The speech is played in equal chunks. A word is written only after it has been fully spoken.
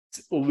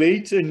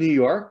late in New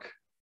York,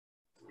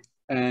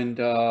 and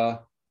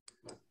Dr.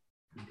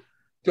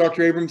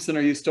 Abramson,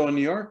 are you still in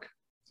New York?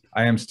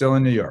 I am still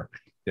in New York.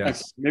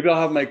 Yes. Maybe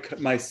I'll have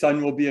my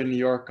son will be in New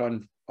York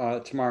on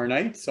tomorrow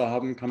night, so I'll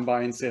have him come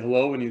by and say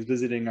hello when he's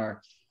visiting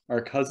our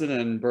cousin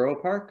in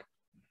Borough Park.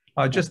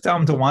 Just tell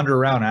him to wander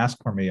around, ask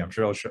for me. I'm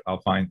sure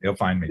he'll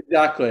find me.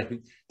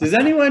 Exactly. Does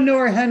anyone know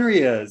where Henry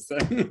is?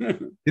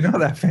 You know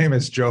that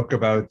famous joke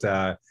about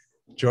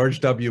George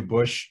W.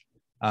 Bush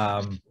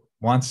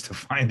wants to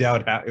find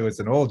out how, it was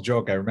an old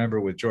joke I remember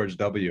with George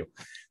W.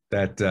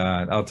 that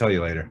I'll tell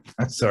you later.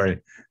 Sorry,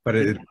 but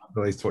it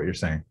relates to what you're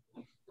saying.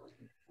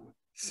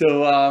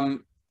 So,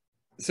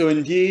 so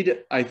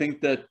indeed, I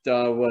think that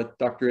what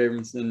Dr.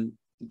 Abramson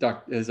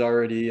has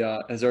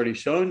already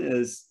shown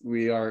is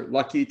we are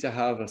lucky to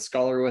have a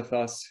scholar with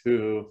us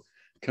who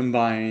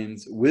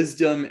combines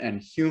wisdom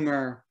and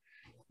humor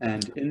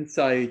and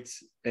insight.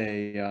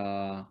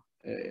 So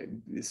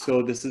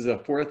this is a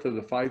fourth of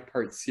the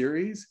 5-part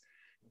series,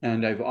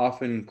 and I've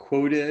often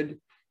quoted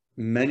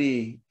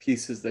many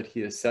pieces that he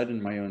has said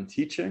in my own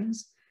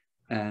teachings.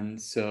 And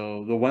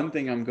so the one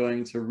thing I'm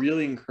going to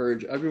really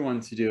encourage everyone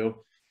to do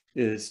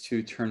is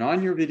to turn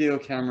on your video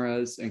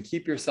cameras and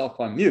keep yourself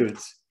on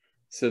mute,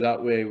 so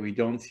that way we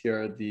don't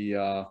hear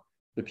the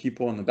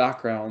people in the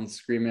background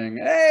screaming,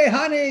 "Hey,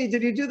 honey,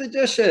 did you do the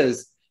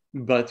dishes?"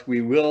 But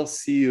we will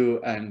see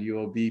you, and you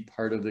will be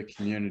part of the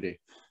community,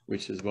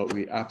 which is what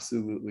we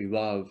absolutely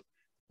love,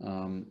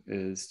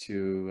 is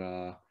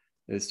to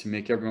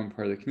make everyone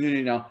part of the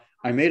community. Now,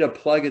 I made a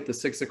plug at the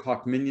 6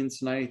 o'clock minion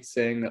tonight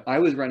saying that I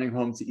was running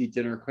home to eat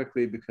dinner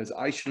quickly because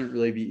I shouldn't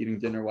really be eating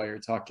dinner while you're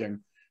talking.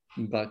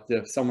 But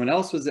if someone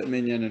else was at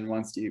minion and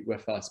wants to eat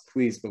with us,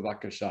 please,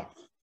 bavakasha.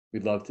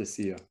 We'd love to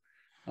see you.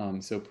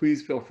 So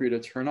please feel free to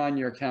turn on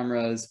your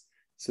cameras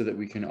so that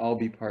we can all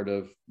be part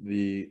of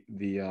the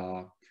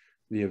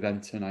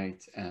event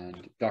tonight.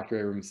 And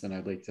Dr. Abramson,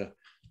 I'd like to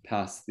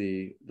pass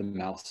the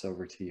mouse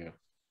over to you.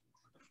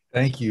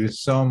 Thank you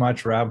so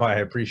much, Rabbi. I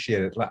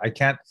appreciate it. I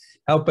can't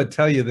help but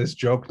tell you this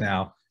joke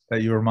now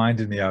that you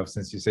reminded me of,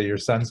 since you say your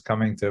son's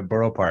coming to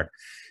Borough Park.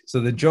 So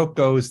the joke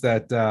goes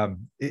that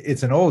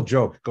it's an old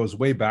joke. It goes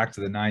way back to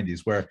the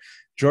 90s, where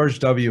George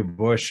W.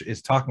 Bush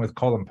is talking with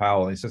Colin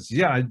Powell. He says,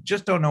 "Yeah, I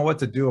just don't know what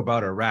to do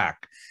about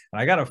Iraq. And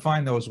I got to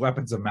find those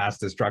weapons of mass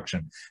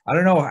destruction. I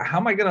don't know, how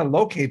am I going to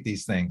locate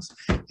these things?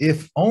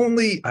 If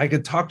only I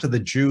could talk to the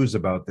Jews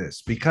about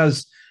this,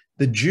 because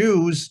the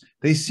Jews,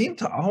 they seem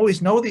to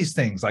always know these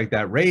things, like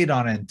that raid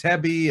on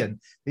Entebbe, and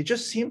they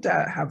just seem to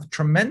have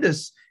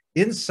tremendous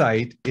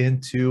insight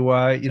into,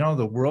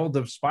 the world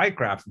of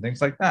spycraft and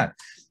things like that."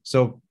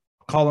 So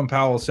Colin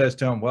Powell says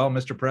to him, "Well,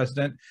 Mr.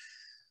 President,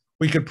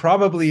 we could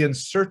probably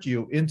insert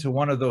you into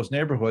one of those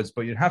neighborhoods,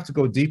 but you'd have to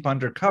go deep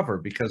undercover,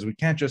 because we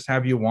can't just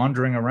have you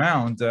wandering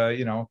around,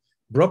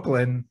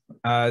 Brooklyn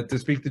to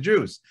speak to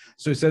Jews."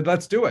 So he said,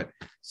 "Let's do it."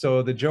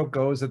 So the joke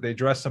goes that they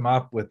dress him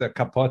up with a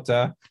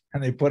capota,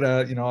 and they put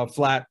a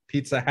flat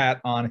pizza hat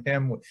on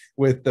him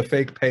with the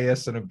fake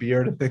payas and a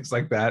beard and things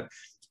like that.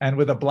 And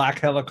with a black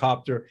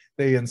helicopter,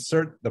 they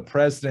insert the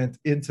president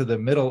into the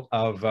middle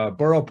of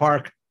Borough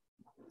Park.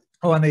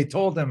 Oh, and they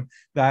told him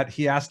that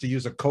he has to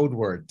use a code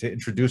word to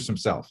introduce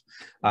himself.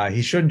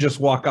 He shouldn't just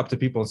walk up to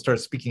people and start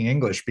speaking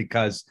English,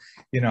 because,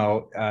 he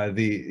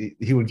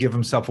would give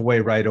himself away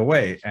right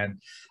away. And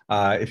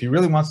if he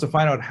really wants to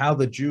find out how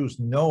the Jews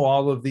know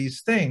all of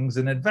these things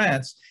in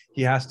advance,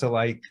 he has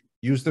to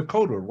use the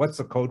code word. What's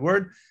the code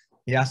word?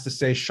 He has to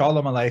say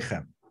Shalom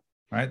Aleichem,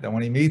 right? That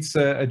when he meets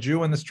a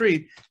Jew in the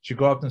street, he should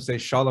go up and say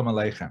Shalom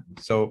Aleichem.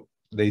 So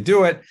they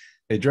do it.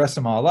 They dress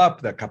him all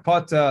up, the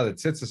capota, the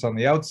tzitzis on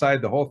the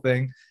outside, the whole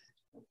thing.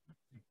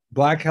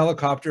 Black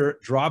helicopter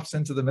drops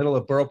into the middle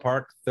of Borough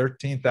Park,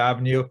 13th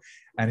Avenue,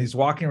 and he's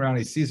walking around.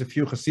 He sees a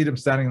few Hasidim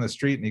standing in the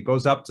street, and he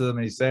goes up to them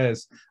and he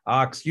says,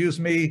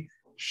 "Excuse me,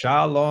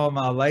 Shalom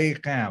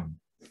Aleichem."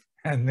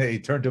 And they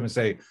turn to him and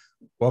say,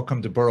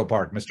 "Welcome to Borough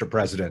Park, Mr.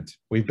 President.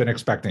 We've been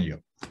expecting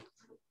you."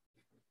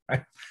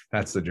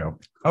 That's the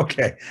joke.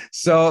 Okay,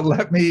 so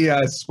let me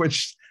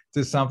switch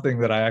to something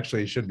that I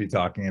actually should be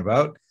talking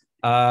about.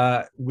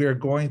 We're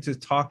going to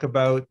talk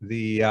about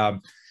the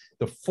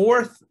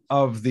fourth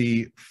of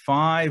the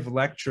 5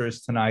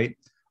 lectures tonight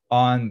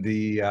on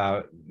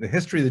the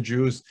history of the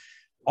Jews,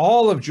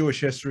 all of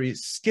Jewish history,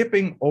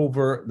 skipping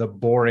over the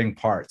boring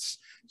parts.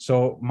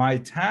 So my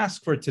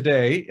task for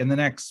today, in the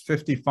next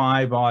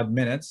 55 odd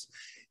minutes,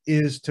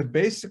 is to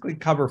basically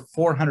cover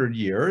 400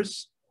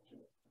 years.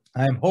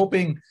 I'm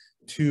hoping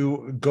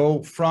to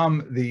go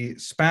from the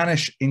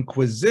Spanish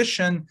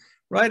Inquisition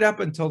right up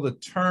until the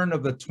turn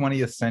of the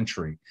 20th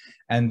century.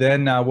 And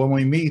then when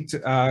we meet,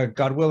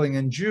 God willing,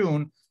 in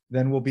June,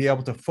 then we'll be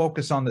able to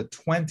focus on the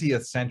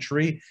 20th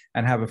century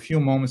and have a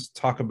few moments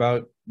to talk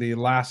about the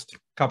last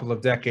couple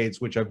of decades,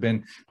 which have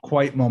been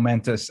quite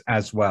momentous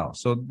as well.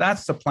 So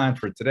that's the plan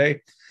for today.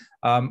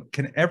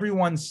 Can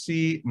everyone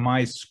see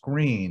my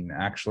screen?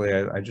 Actually,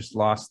 I just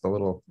lost the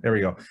little, there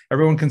we go.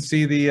 Everyone can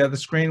see the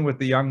screen with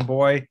the young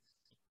boy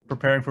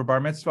preparing for bar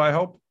mitzvah, I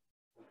hope?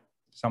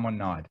 Someone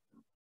nod.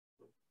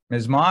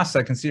 Ms. Moss,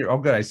 I can see her. Oh,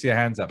 good. I see a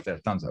hands up there.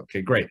 Thumbs up.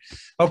 Okay, great.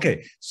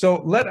 Okay,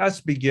 so let us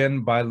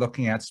begin by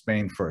looking at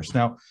Spain first.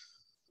 Now,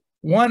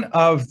 one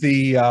of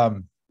the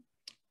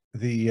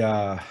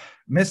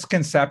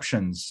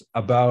misconceptions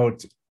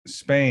about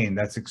Spain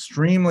that's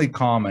extremely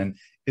common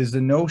is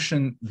the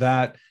notion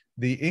that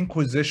the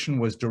Inquisition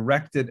was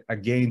directed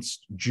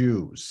against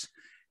Jews.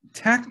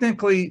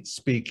 Technically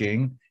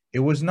speaking, it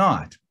was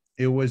not.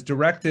 It was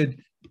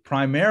directed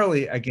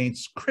primarily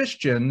against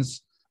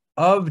Christians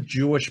of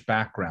Jewish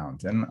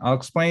background. And I'll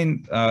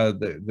explain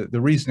the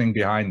reasoning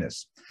behind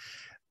this.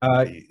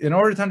 In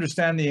order to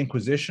understand the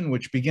Inquisition,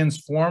 which begins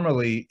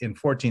formally in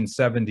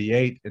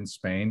 1478 in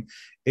Spain,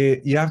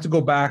 you have to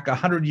go back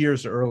 100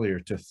 years earlier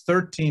to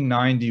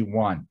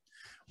 1391,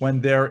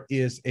 when there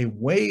is a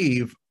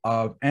wave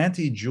of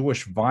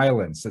anti-Jewish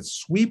violence that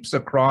sweeps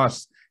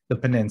across the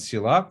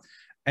peninsula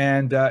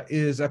and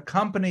is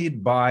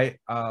accompanied by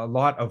a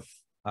lot of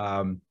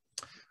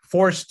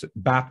forced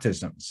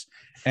baptisms.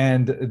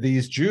 And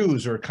these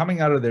Jews are coming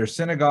out of their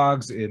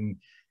synagogues in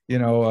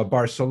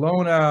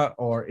Barcelona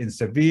or in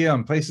Sevilla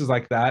and places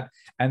like that,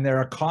 and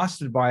they're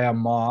accosted by a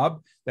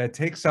mob that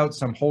takes out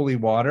some holy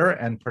water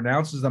and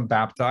pronounces them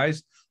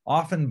baptized,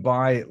 often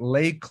by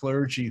lay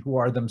clergy who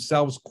are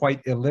themselves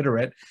quite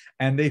illiterate,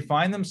 and they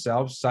find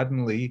themselves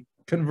suddenly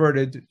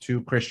converted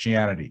to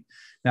Christianity.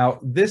 Now,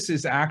 this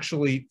is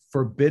actually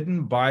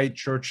forbidden by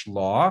church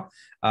law,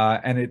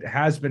 and it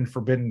has been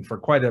forbidden for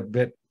quite a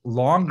bit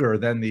longer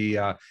than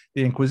the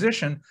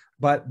Inquisition,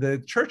 but the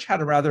church had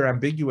a rather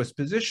ambiguous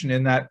position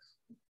in that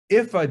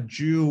if a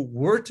Jew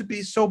were to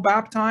be so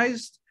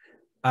baptized,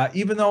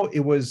 even though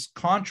it was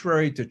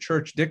contrary to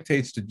church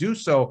dictates to do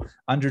so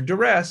under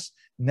duress,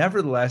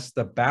 nevertheless,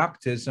 the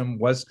baptism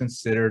was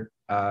considered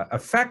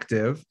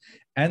effective,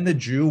 and the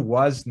Jew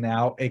was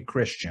now a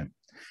Christian.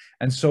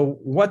 And so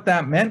what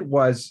that meant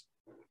was,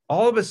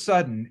 all of a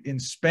sudden in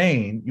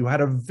Spain, you had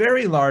a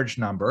very large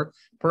number,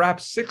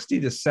 perhaps 60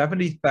 to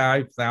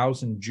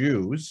 75,000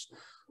 Jews,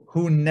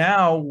 who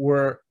now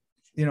were,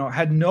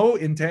 had no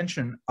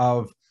intention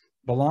of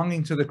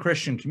belonging to the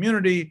Christian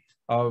community,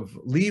 of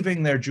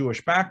leaving their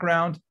Jewish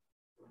background,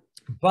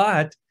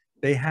 but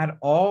they had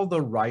all the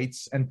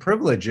rights and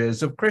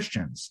privileges of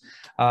Christians.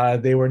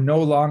 They were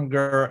no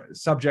longer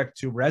subject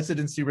to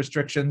residency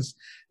restrictions.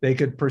 They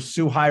could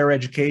pursue higher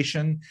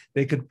education.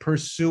 They could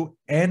pursue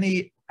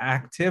any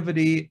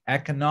activity,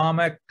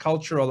 economic,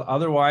 cultural,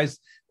 otherwise,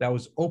 that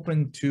was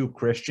open to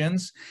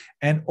Christians.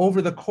 And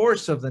over the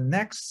course of the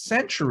next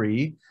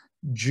century,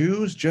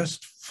 Jews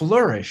just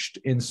flourished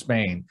in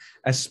Spain,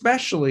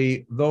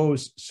 especially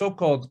those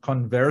so-called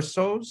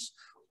conversos,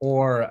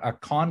 or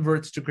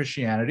converts to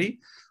Christianity,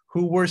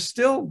 who were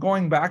still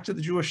going back to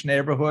the Jewish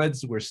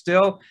neighborhoods, were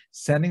still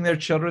sending their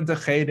children to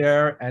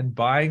cheder and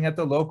buying at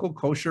the local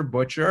kosher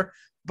butcher,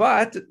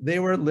 but they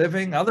were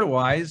living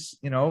otherwise,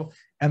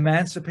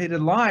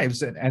 emancipated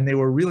lives, and they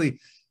were really,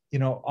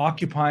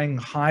 occupying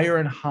higher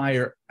and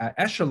higher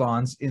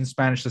echelons in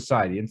Spanish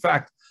society. In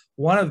fact,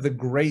 one of the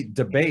great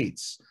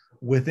debates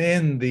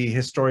within the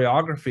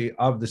historiography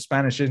of the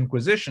Spanish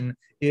Inquisition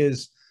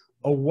is,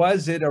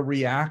 was it a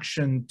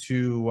reaction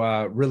to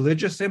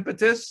religious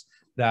impetus,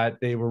 that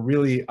they were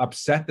really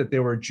upset that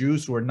there were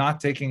Jews who were not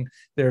taking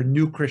their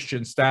new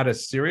Christian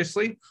status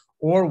seriously,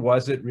 or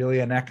was it really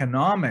an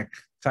economic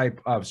type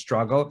of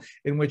struggle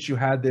in which you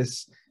had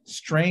this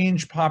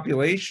strange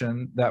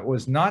population that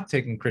was not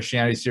taking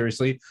Christianity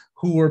seriously,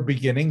 who were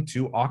beginning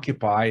to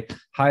occupy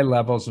high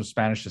levels of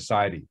Spanish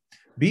society?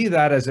 Be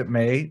that as it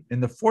may, in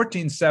the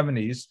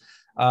 1470s,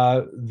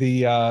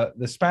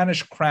 the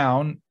Spanish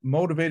crown,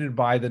 motivated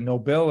by the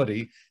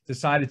nobility,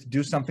 decided to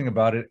do something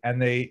about it,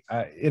 and they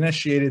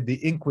initiated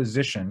the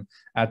Inquisition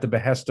at the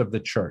behest of the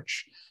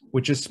church,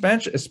 which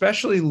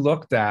especially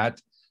looked at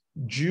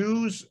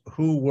Jews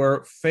who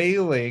were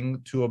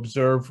failing to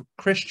observe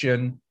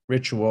Christian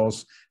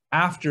rituals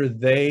after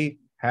they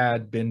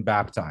had been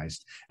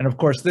baptized. And of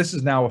course, this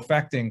is now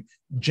affecting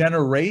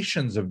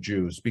generations of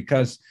Jews,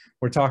 because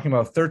we're talking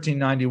about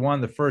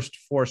 1391, the first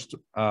forced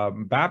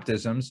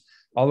baptisms,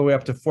 all the way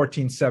up to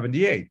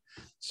 1478.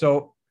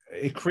 So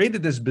it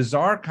created this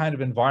bizarre kind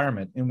of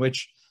environment in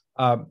which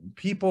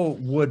people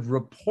would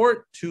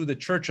report to the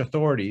church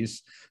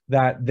authorities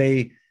that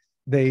they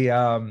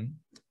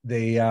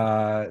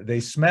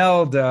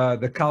smelled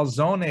the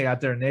calzone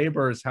at their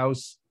neighbor's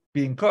house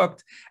being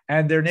cooked,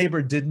 and their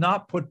neighbor did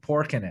not put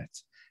pork in it.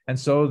 And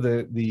so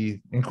the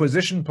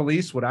Inquisition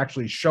police would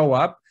actually show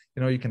up.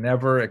 You can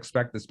never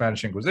expect the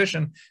Spanish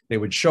Inquisition. They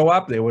would show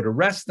up, they would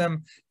arrest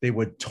them, they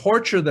would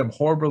torture them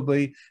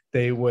horribly,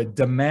 they would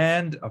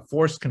demand a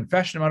forced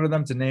confession out of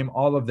them to name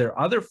all of their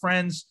other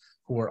friends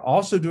who were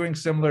also doing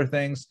similar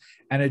things,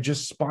 and it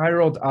just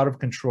spiraled out of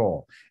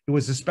control. It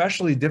was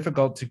especially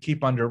difficult to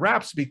keep under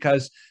wraps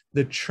because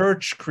the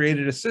church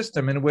created a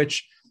system in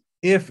which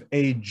if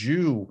a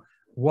Jew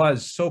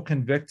was so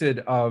convicted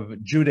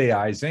of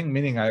Judaizing,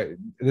 meaning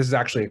this is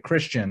actually a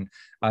Christian,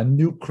 a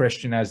new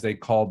Christian as they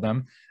called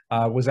them,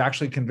 was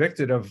actually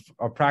convicted of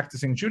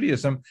practicing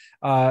Judaism,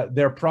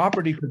 their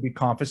property could be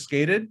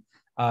confiscated.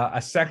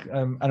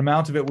 An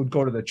amount of it would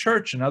go to the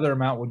church, another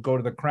amount would go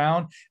to the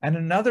crown, and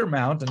another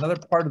amount, another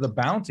part of the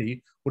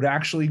bounty would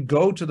actually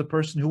go to the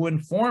person who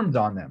informed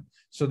on them.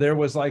 So there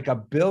was like a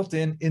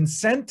built-in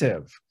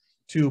incentive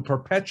to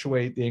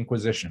perpetuate the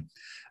Inquisition.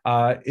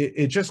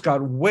 It just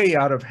got way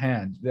out of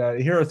hand.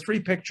 Here are 3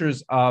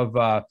 pictures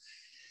of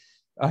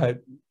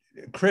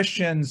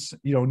Christians,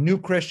 new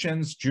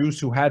Christians, Jews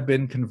who had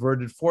been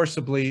converted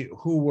forcibly,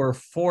 who were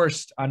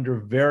forced under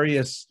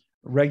various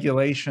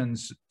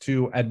regulations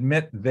to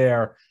admit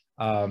the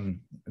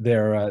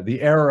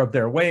error of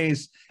their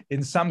ways.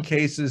 In some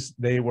cases,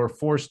 they were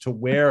forced to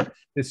wear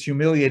this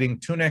humiliating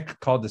tunic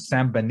called the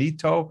San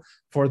Benito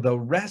for the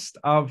rest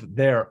of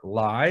their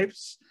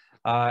lives.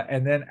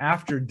 And then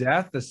after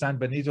death, the San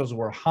Benitos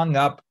were hung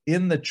up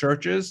in the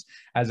churches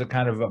as a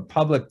kind of a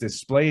public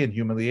display and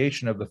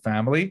humiliation of the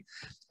family.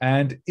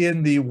 And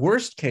in the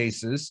worst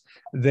cases,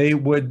 they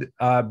would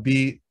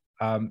be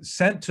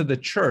sent to the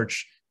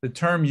church. The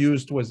term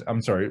used was,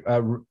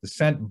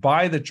 sent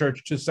by the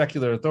church to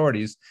secular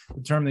authorities.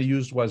 The term they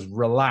used was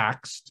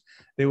relaxed.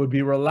 They would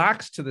be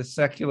relaxed to the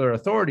secular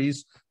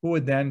authorities, who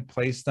would then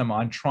place them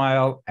on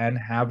trial and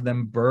have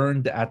them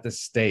burned at the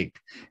stake.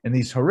 And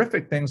these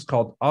horrific things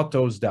called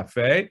autos da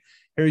fe.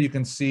 Here you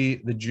can see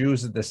the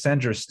Jews at the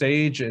center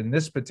stage in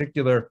this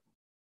particular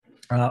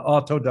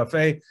auto da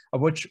fe,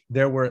 of which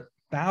there were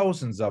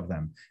thousands of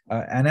them.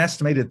 An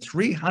estimated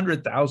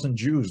 300,000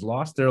 Jews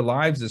lost their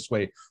lives this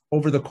way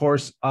over the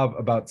course of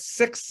about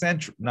 6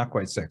 centuries, not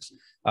quite 6.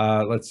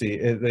 Let's see,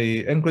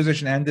 the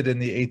Inquisition ended in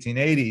the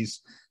 1880s.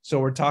 So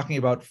we're talking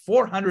about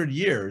 400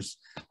 years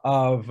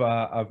of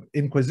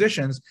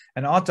Inquisitions,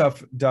 and auto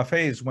da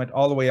fe's went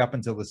all the way up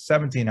until the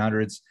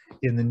 1700s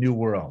in the New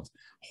World.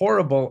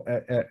 Horrible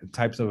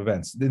types of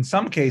events. In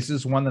some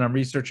cases, one that I'm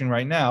researching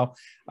right now,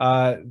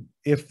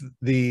 if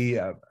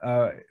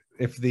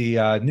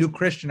the new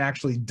Christian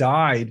actually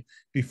died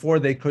before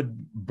they could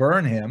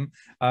burn him,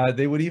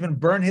 they would even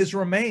burn his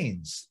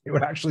remains. It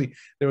would actually,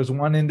 there was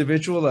one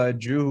individual, a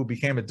Jew who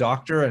became a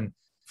doctor and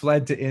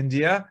fled to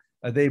India.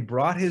 They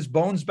brought his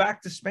bones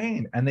back to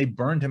Spain and they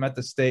burned him at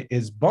the stake,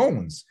 his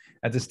bones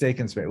at the stake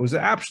in Spain. It was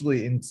an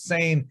absolutely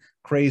insane,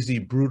 crazy,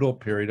 brutal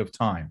period of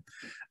time.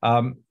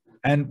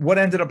 And what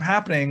ended up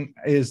happening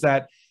is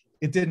that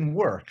it didn't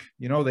work.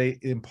 They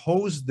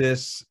imposed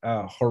this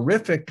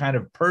horrific kind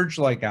of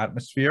purge-like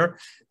atmosphere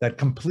that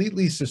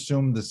completely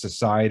subsumed the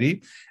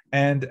society.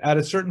 And at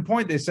a certain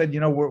point, they said,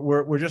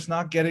 we're just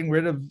not getting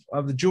rid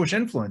of the Jewish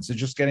influence. It's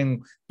just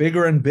getting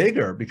bigger and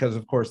bigger because,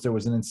 of course, there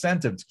was an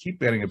incentive to keep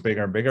getting it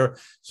bigger and bigger.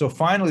 So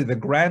finally, the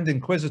Grand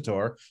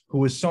Inquisitor, who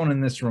was shown in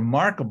this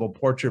remarkable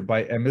portrait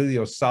by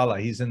Emilio Sala,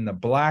 he's in the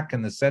black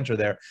in the center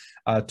there,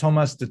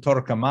 Thomas de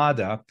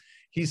Torquemada,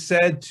 he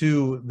said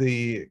to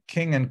the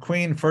king and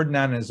queen,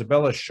 Ferdinand and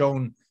Isabella,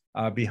 shown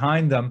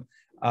behind them,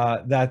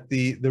 that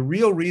the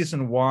real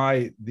reason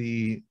why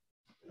the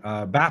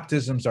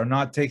baptisms are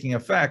not taking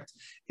effect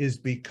is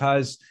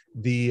because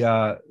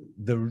the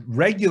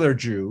regular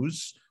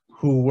Jews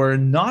who were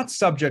not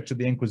subject to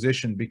the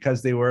Inquisition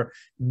because they were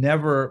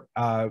never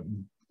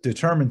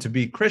determined to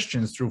be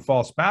Christians through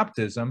false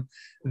baptism,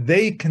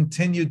 they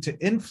continued to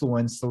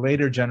influence the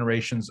later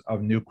generations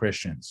of new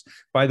Christians.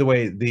 By the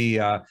way,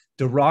 the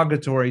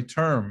derogatory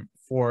term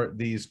for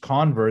these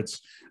converts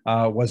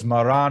was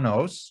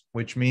marranos,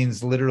 which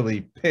means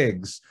literally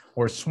pigs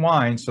or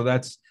swine. So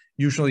that's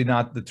usually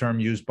not the term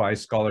used by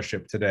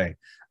scholarship today.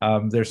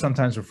 They're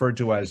sometimes referred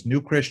to as new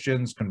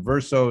Christians,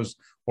 conversos,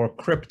 or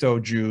crypto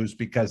Jews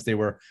because they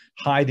were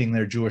hiding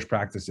their Jewish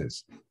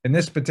practices. In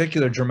this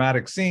particular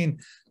dramatic scene,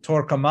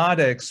 Torquemada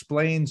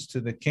explains to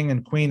the king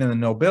and queen and the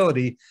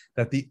nobility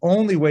that the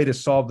only way to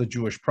solve the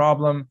Jewish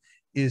problem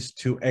is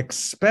to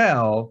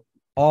expel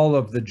all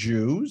of the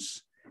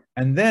Jews,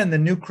 and then the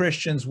new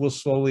Christians will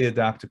slowly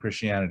adapt to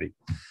Christianity.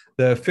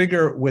 The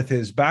figure with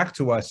his back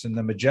to us in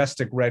the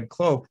majestic red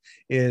cloak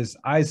is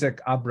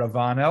Isaac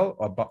Abravanel,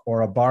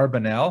 or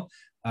Abarbanel,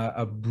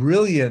 a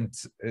brilliant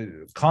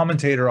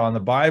commentator on the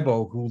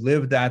Bible who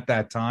lived at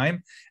that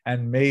time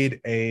and made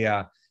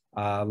a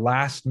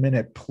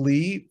last-minute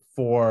plea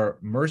for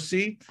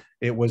mercy.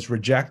 It was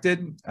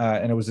rejected,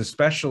 and it was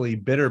especially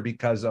bitter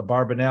because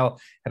Abarbanel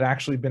had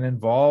actually been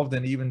involved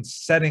in even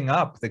setting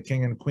up the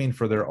king and queen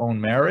for their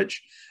own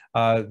marriage.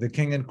 The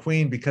king and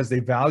queen, because they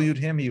valued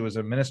him, he was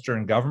a minister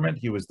in government.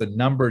 He was the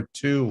number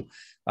 2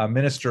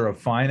 minister of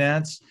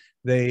finance.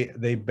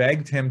 They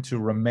begged him to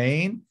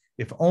remain.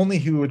 If only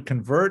he would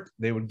convert,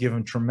 they would give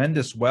him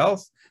tremendous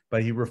wealth,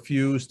 but he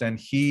refused, and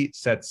he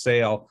set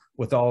sail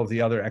with all of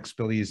the other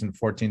expellees in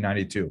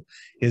 1492.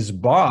 His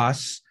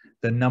boss,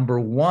 the number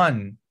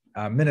 1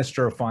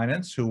 minister of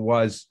finance, who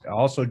was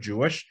also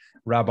Jewish,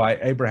 Rabbi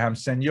Abraham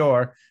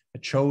Senior,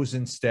 chose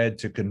instead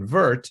to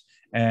convert,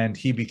 and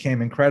he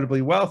became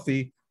incredibly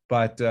wealthy,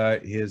 but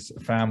his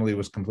family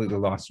was completely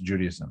lost to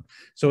Judaism.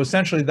 So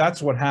essentially,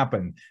 that's what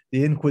happened.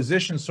 The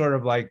Inquisition sort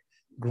of like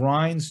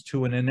grinds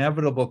to an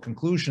inevitable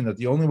conclusion that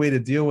the only way to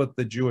deal with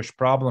the Jewish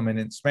problem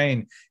in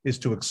Spain is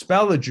to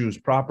expel the Jews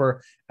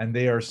proper, and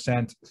they are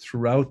sent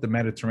throughout the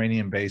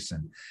Mediterranean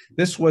basin.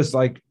 This was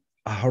like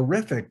a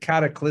horrific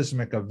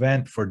cataclysmic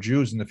event for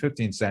Jews in the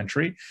 15th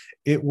century.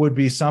 It would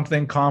be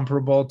something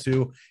comparable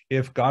to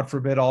if, God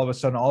forbid, all of a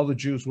sudden all the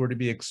Jews were to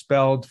be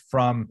expelled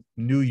from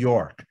New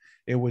York.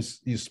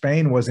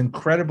 Spain was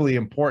incredibly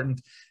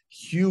important,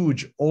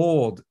 huge,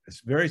 old,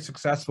 very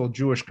successful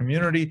Jewish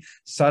community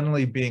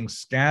suddenly being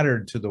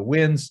scattered to the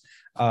winds.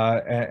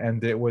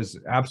 And it was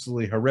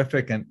absolutely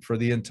horrific and for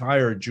the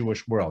entire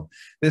Jewish world.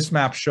 This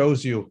map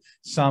shows you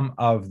some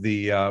of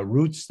the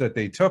routes that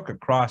they took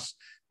across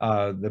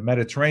the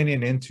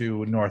Mediterranean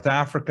into North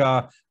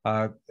Africa.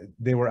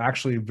 They were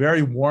actually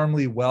very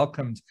warmly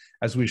welcomed,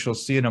 as we shall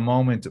see in a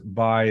moment,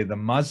 by the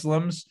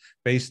Muslims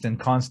based in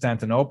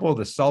Constantinople.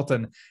 The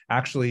Sultan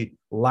actually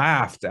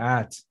laughed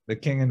at the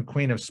King and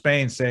Queen of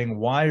Spain, saying,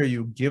 "Why are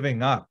you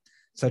giving up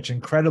such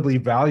incredibly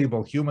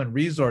valuable human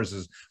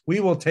resources? We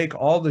will take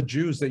all the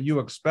Jews that you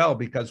expel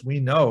because we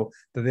know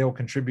that they will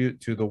contribute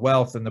to the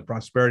wealth and the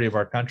prosperity of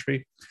our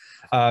country."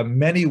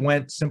 Many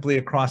went simply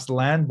across the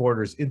land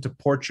borders into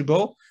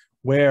Portugal,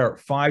 where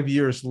 5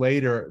 years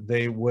later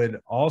they would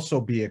also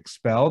be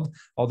expelled,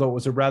 although it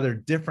was a rather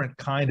different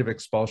kind of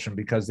expulsion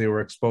because they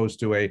were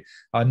exposed to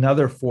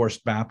another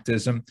forced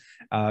baptism,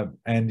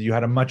 and you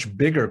had a much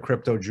bigger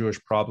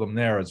crypto-Jewish problem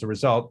there as a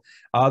result.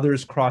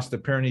 Others crossed the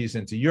Pyrenees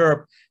into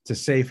Europe to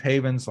safe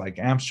havens like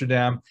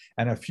Amsterdam,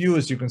 and a few,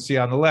 as you can see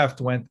on the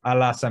left, went a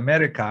las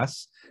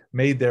Americas,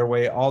 made their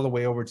way all the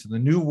way over to the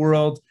New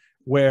World,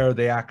 where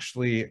they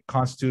actually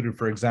constituted,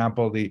 for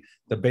example, the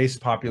base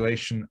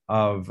population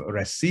of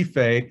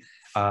Recife,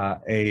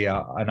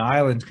 an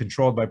island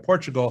controlled by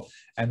Portugal,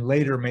 and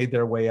later made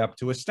their way up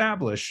to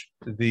establish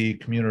the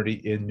community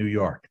in New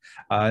York.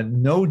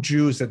 No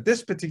Jews at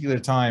this particular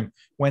time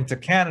went to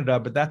Canada,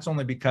 but that's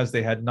only because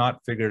they had not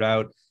figured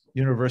out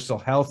universal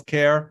health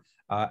care.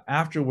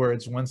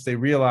 Afterwards, once they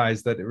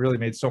realized that it really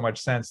made so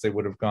much sense, they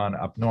would have gone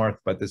up north,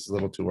 but this is a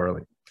little too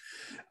early.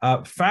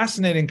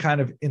 Fascinating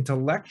kind of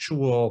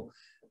intellectual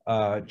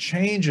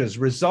changes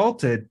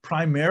resulted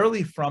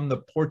primarily from the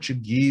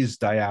Portuguese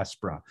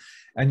diaspora.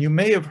 And you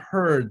may have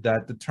heard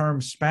that the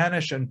terms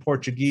Spanish and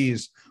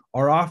Portuguese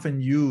are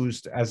often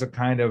used as a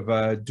kind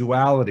of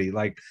duality.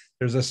 Like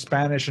there's a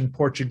Spanish and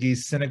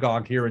Portuguese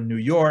synagogue here in New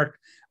York,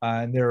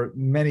 and there are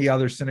many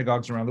other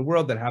synagogues around the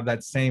world that have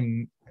that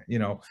same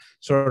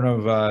sort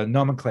of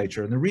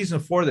nomenclature. And the reason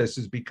for this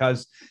is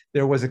because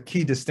there was a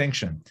key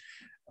distinction.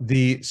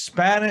 The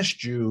Spanish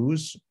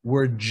Jews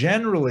were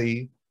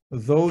generally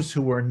those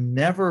who were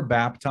never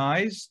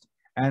baptized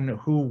and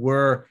who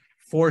were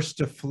forced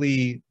to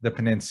flee the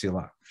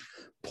peninsula.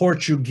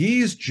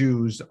 Portuguese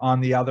Jews, on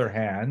the other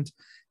hand,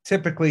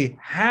 typically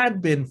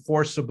had been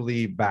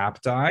forcibly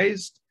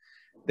baptized.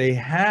 They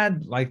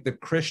had like the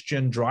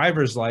Christian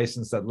driver's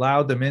license that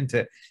allowed them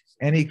into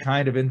any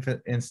kind of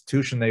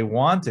institution they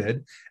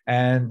wanted,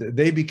 and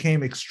they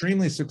became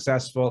extremely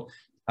successful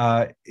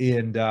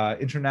in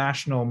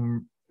international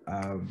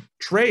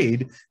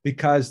trade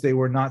because they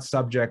were not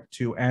subject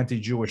to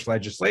anti-Jewish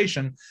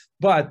legislation,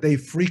 but they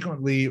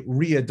frequently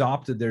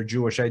readopted their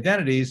Jewish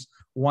identities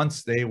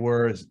once they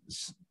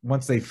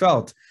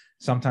felt,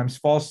 sometimes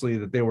falsely,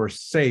 that they were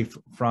safe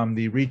from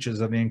the reaches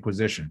of the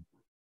Inquisition.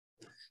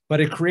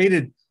 But it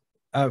created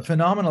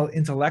phenomenal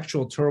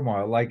intellectual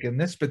turmoil, like in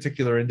this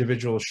particular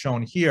individual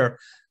shown here,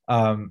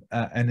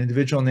 an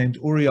individual named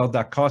Uriel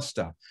da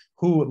Costa,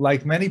 who,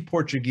 like many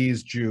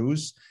Portuguese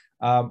Jews,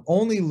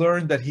 only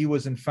learned that he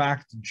was in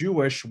fact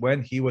Jewish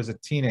when he was a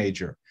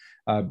teenager.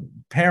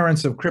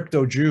 Parents of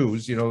crypto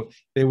Jews,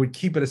 they would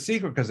keep it a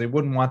secret because they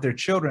wouldn't want their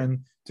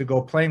children to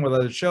go playing with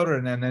other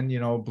children and then,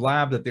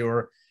 blab that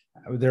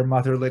their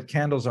mother lit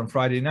candles on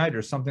Friday night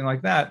or something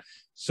like that.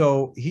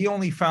 So he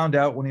only found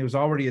out when he was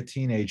already a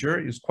teenager.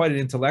 He was quite an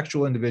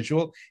intellectual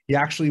individual. He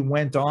actually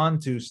went on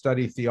to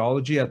study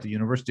theology at the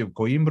University of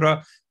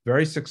Coimbra,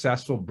 very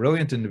successful,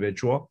 brilliant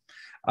individual.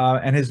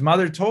 And his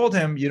mother told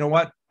him, you know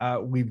what,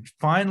 we've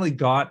finally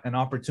got an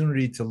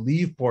opportunity to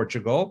leave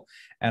Portugal.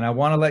 And I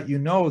want to let you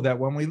know that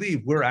when we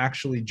leave, we're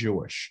actually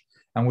Jewish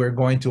and we're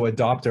going to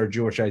adopt our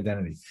Jewish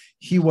identity.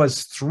 He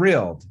was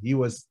thrilled. He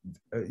was,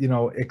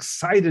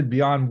 excited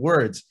beyond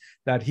words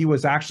that he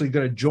was actually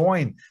going to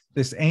join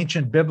this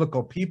ancient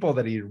biblical people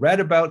that he read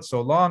about so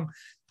long.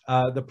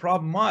 The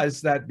problem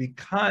was that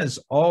because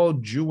all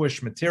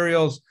Jewish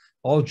materials,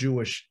 all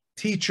Jewish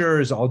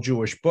teachers, all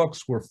Jewish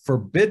books were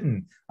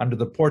forbidden under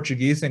the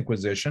Portuguese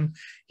Inquisition,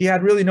 he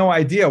had really no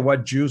idea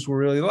what Jews were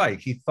really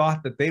like. He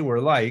thought that they were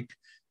like,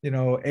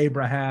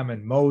 Abraham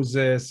and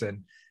Moses,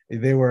 and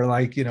they were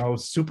like,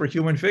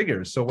 superhuman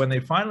figures. So when they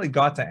finally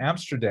got to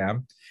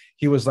Amsterdam,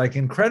 he was like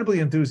incredibly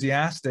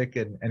enthusiastic,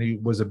 and he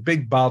was a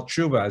big Baal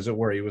Tshuva, as it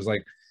were. He was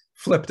like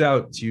flipped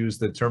out, to use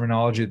the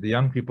terminology that the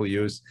young people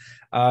use.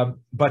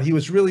 But he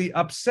was really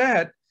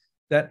upset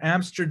that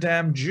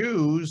Amsterdam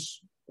Jews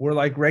were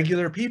like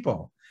regular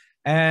people,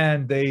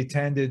 and they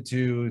tended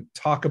to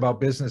talk about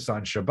business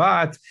on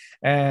Shabbat,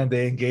 and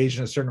they engaged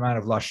in a certain amount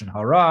of lashon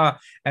hara,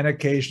 and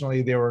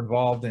occasionally they were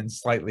involved in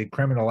slightly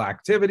criminal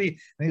activity.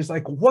 And he was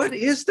like, what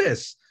is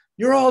this?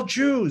 You're all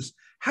Jews.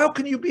 How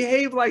can you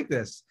behave like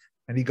this?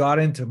 And he got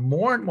into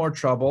more and more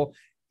trouble.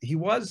 he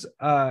was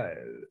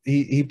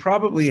he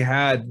probably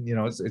had, you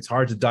know, it's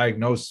hard to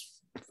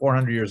diagnose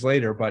 400 years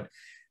later, but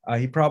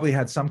he probably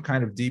had some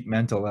kind of deep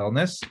mental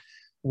illness.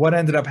 What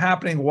ended up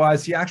happening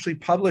was he actually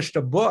published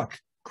a book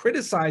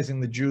criticizing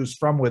the Jews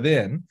from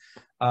within,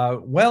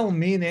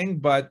 well-meaning,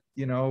 but,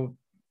 you know,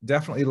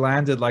 definitely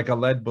landed like a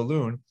lead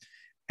balloon.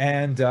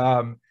 And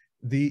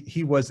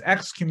he was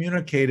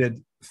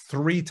excommunicated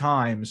 3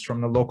 times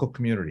from the local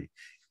community.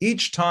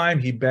 Each time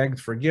he begged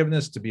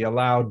forgiveness to be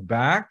allowed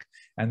back.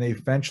 And they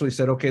eventually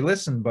said, okay,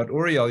 listen, but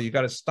Uriel, you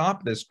got to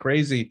stop this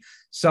crazy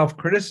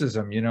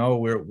self-criticism. You know,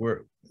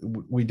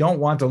 we don't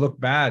want to look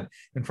bad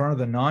in front of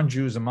the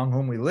non-Jews among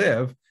whom we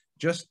live.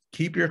 Just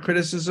keep your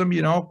criticism,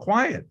 you know,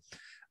 quiet.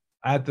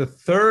 At the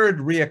 3rd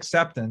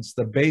reacceptance,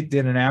 the Beit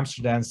Din in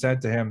Amsterdam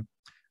said to him,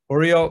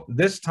 Uriel,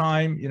 this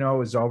time, you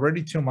know, is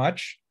already too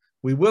much.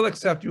 We will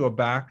accept you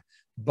back,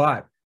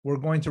 but we're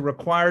going to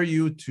require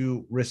you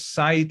to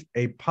recite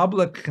a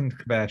public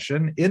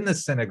confession in the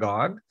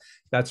synagogue.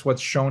 That's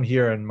what's shown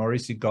here in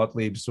Maurice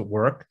Gottlieb's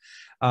work.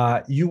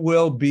 You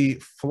will be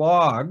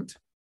flogged,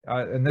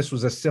 and this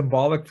was a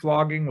symbolic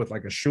flogging with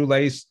like a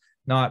shoelace,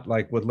 not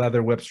like with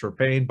leather whips for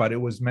pain, but it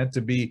was meant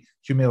to be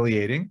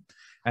humiliating.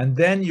 And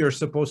then you're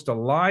supposed to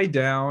lie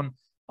down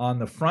on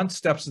the front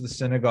steps of the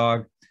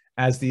synagogue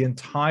as the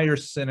entire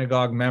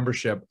synagogue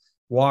membership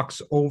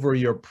walks over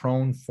your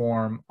prone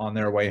form on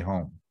their way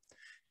home.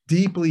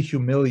 Deeply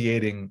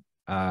humiliating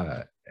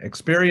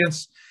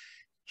experience.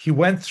 He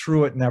went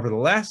through it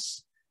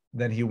nevertheless.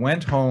 Then he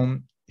went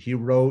home. He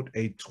wrote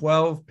a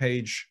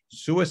 12-page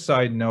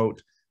suicide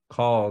note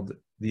called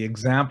The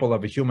Example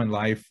of a Human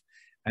Life,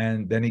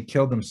 and then he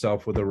killed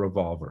himself with a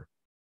revolver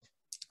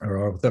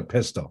or with a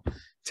pistol.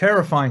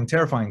 Terrifying,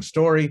 terrifying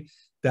story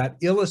that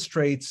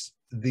illustrates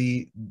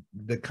the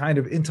kind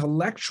of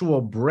intellectual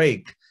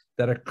break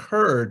that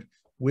occurred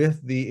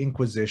with the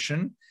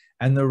Inquisition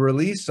and the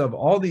release of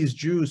all these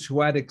Jews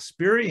who had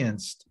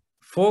experienced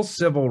full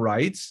civil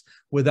rights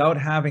without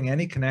having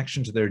any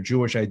connection to their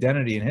Jewish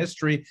identity and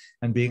history,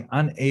 and being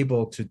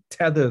unable to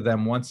tether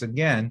them once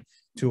again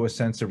to a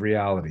sense of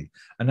reality.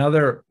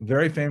 Another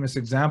very famous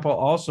example,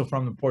 also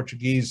from the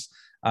Portuguese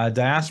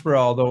diaspora,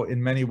 although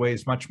in many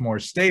ways much more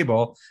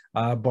stable,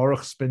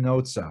 Baruch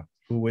Spinoza,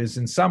 who is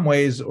in some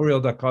ways Uriel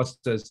da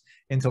Costa's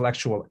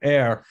intellectual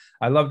heir.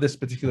 I love this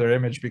particular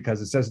image because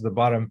it says at the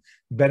bottom,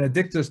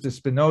 Benedictus de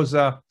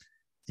Spinoza,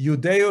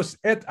 Judeus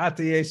et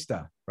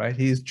atheista, right?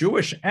 He's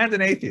Jewish and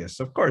an atheist.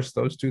 Of course,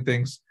 those two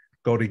things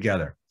go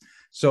together.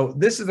 So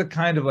this is the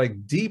kind of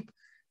like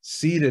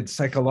deep-seated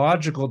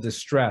psychological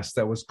distress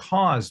that was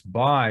caused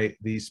by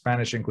the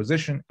Spanish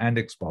Inquisition and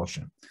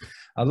expulsion.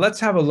 Let's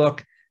have a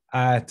look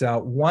at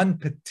one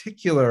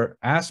particular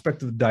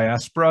aspect of the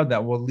diaspora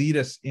that will lead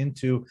us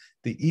into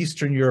the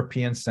Eastern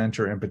European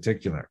Center in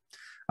particular.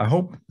 I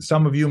hope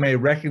some of you may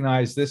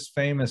recognize this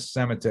famous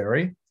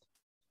cemetery.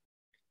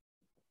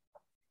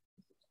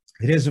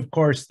 It is, of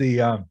course,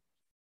 the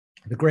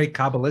great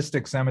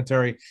Kabbalistic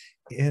cemetery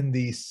in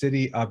the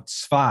city of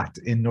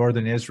Tzfat in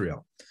northern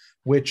Israel,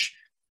 which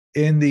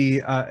in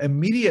the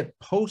immediate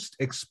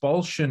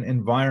post-expulsion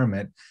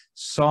environment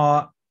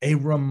saw a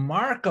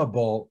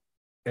remarkable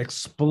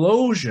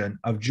explosion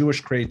of Jewish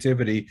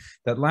creativity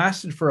that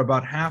lasted for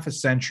about half a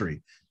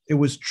century. It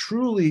was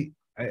truly,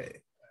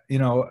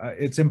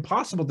 it's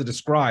impossible to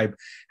describe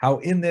how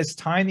in this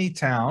tiny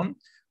town,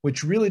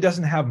 which really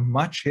doesn't have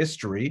much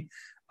history,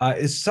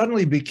 it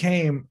suddenly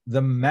became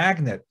the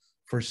magnet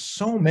for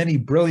so many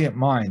brilliant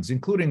minds,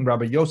 including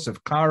Rabbi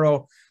Yosef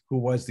Karo, who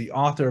was the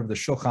author of the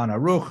Shulchan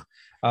Aruch,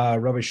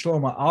 Rabbi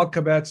Shlomo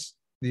Alkabetz,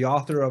 the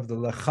author of the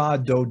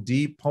Lecha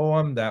Dodi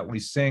poem that we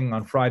sing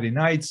on Friday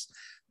nights,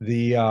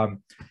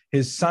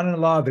 his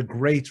son-in-law, the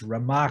great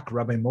Ramak,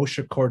 Rabbi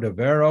Moshe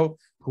Cordovero,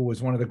 who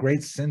was one of the great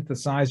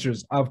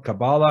synthesizers of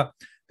Kabbalah,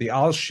 the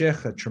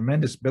Al-Shich, a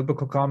tremendous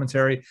biblical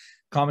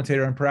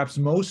commentator, and perhaps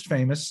most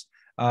famous,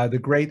 the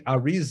great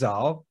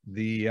Arizal,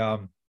 the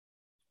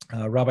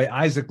Rabbi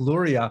Isaac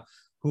Luria,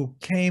 who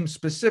came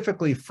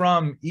specifically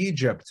from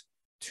Egypt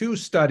to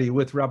study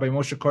with Rabbi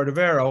Moshe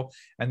Cordovero,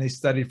 and they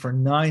studied for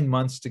 9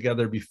 months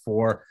together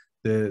before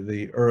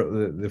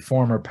the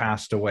former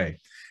passed away.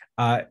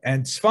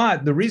 And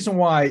Tzfat, the reason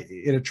why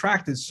it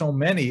attracted so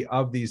many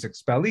of these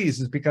expellees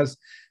is because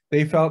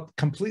they felt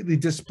completely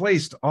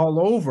displaced all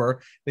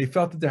over. They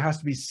felt that there has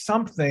to be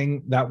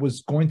something that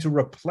was going to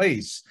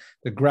replace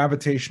the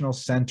gravitational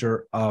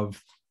center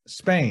of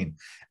Spain.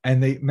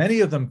 And many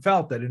of them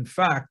felt that, in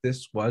fact,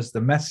 this was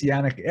the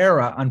Messianic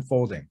era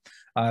unfolding.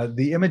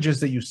 The images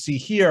that you see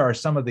here are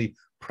some of the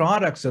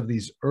products of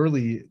these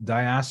early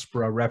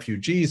diaspora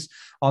refugees.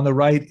 On the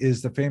right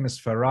is the famous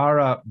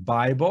Ferrara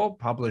Bible,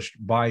 published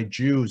by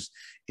Jews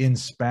in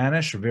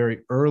Spanish, a very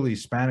early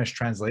Spanish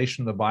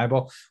translation of the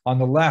Bible. On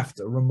the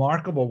left, a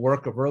remarkable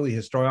work of early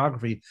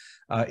historiography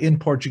in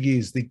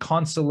Portuguese, The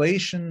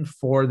Consolation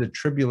for the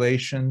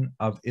Tribulation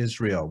of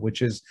Israel,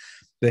 which is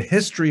the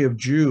history of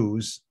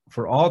Jews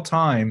for all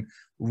time,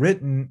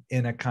 written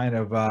in a kind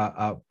of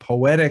a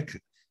poetic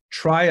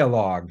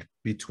trialogue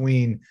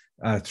between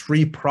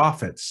three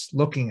prophets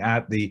looking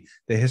at the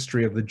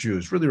history of the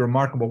Jews. Really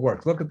remarkable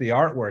work. Look at the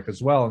artwork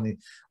as well. And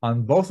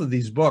on both of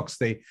these books,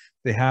 they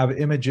have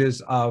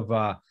images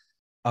of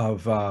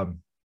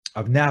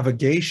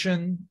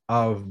navigation,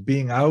 of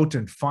being out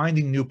and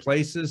finding new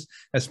places.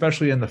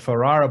 Especially in the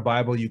Ferrara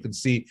Bible, you can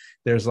see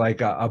there's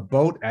like a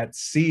boat at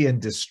sea in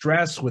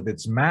distress with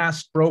its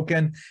mast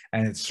broken,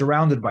 and it's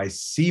surrounded by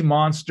sea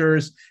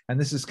monsters. And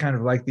this is kind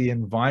of like the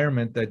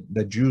environment that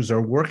the Jews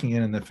are working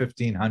in the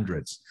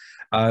 1500s.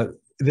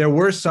 There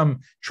were some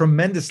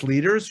tremendous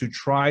leaders who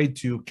tried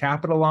to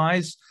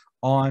capitalize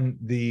on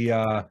the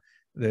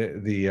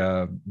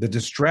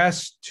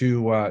distress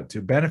to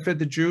benefit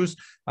the Jews.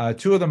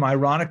 Two of them,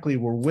 ironically,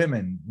 were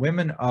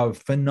women of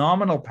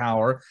phenomenal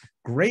power,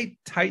 great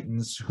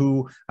titans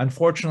who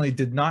unfortunately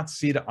did not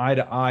see eye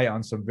to eye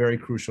on some very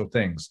crucial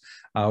things.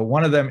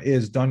 One of them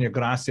is Doña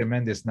Gracia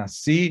Méndez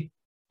Nasi.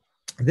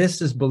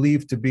 This is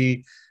believed to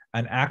be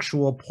an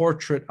actual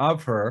portrait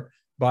of her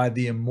by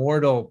the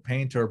immortal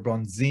painter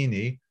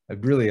Bronzini,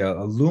 really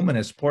a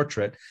luminous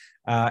portrait.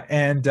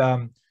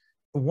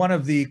 One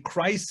of the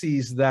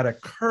crises that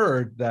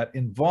occurred that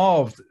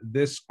involved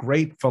this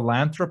great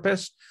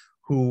philanthropist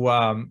who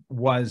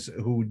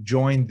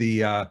joined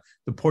the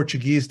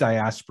Portuguese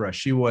diaspora.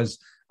 She was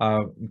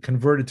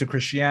converted to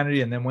Christianity,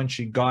 and then when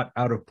she got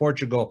out of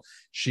Portugal,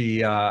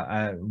 she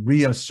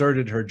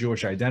reasserted her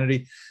Jewish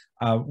identity.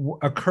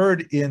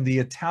 Occurred in the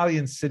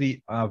Italian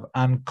city of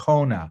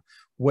Ancona,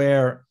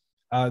 where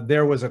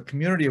there was a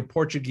community of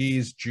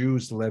Portuguese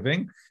Jews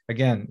living.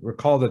 Again,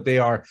 recall that they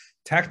are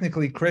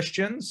technically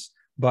Christians,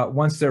 but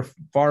once they're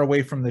far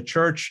away from the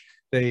church,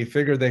 they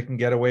figure they can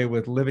get away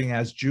with living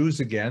as Jews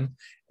again.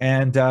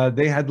 And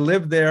they had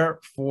lived there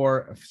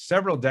for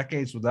several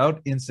decades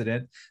without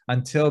incident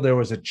until there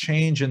was a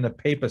change in the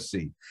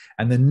papacy.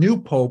 And the new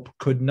pope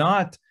could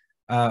not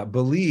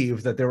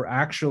believe that there were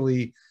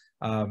actually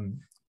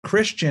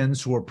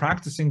Christians who were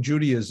practicing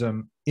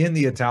Judaism in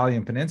the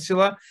Italian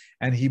peninsula,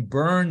 and he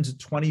burned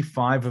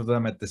 25 of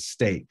them at the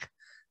stake.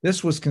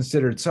 This was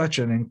considered such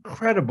an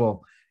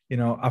incredible,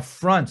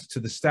 affront to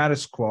the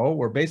status quo,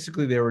 where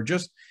basically they were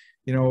just,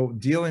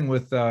 dealing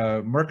with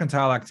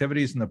mercantile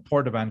activities in the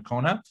port of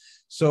Ancona.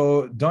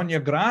 So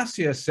Doña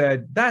Gracia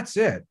said, that's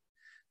it.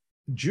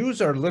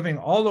 Jews are living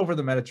all over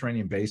the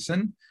Mediterranean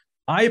basin.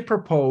 I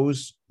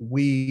propose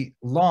we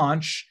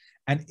launch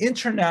an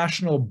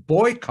international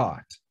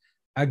boycott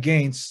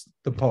against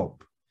the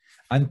Pope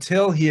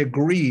until he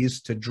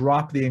agrees to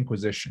drop the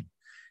Inquisition.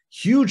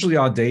 Hugely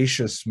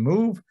audacious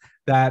move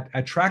that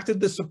attracted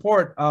the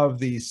support of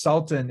the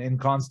Sultan in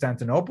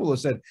Constantinople, who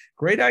said,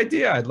 great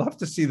idea, I'd love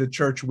to see the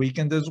church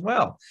weakened as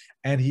well.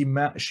 And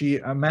she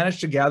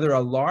managed to gather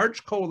a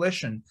large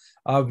coalition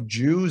of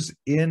Jews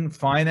in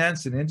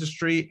finance and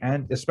industry,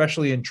 and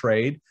especially in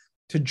trade,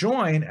 to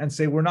join and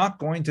say, we're not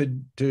going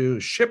to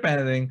ship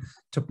anything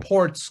to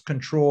ports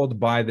controlled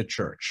by the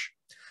church.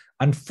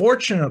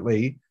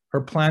 Unfortunately,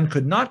 her plan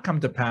could not come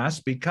to pass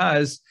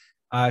because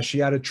she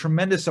had a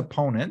tremendous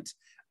opponent,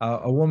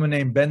 a woman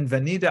named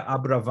Benvenida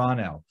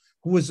Abravanel,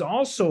 who was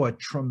also a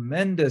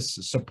tremendous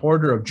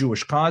supporter of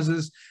Jewish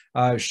causes.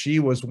 She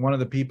was one of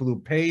the people who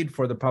paid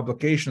for the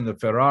publication of the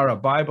Ferrara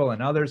Bible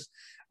and others.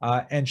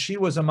 And she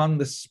was among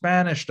the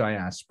Spanish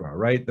diaspora,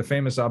 right? The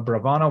famous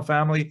Abravanel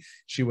family.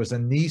 She was a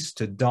niece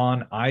to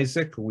Don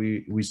Isaac,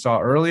 who we saw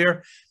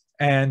earlier.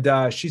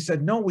 And she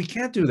said, no, we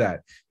can't do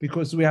that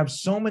because we have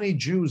so many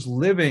Jews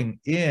living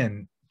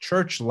in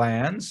church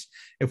lands.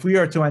 If we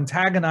are to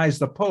antagonize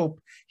the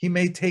Pope, he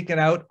may take it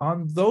out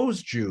on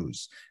those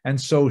Jews. And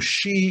so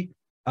she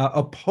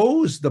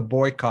opposed the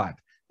boycott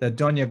that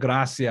Doña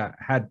Gracia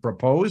had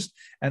proposed.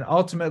 And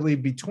ultimately,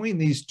 between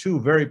these two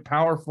very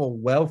powerful,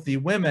 wealthy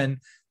women,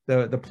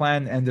 the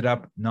plan ended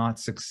up not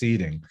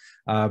succeeding.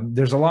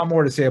 There's a lot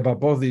more to say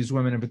about both of these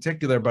women in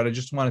particular, but I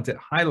just wanted to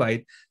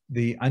highlight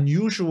the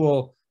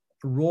unusual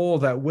role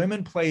that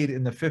women played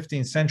in the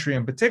 15th century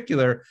in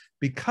particular,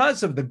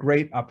 because of the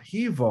great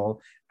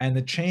upheaval and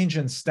the change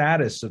in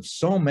status of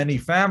so many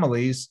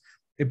families.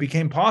 It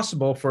became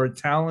possible for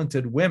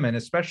talented women,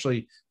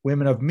 especially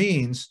women of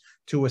means,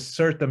 to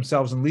assert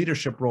themselves in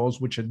leadership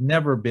roles, which had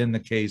never been the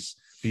case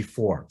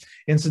before.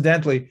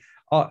 Incidentally,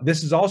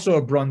 this is also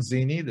a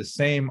Bronzini, the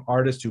same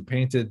artist who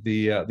painted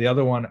the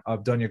other one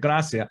of Doña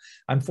Gracia.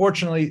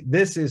 Unfortunately,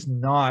 this is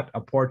not a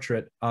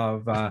portrait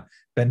of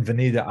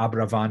Benvenida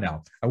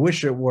Abravanel. I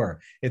wish it were.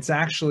 It's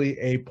actually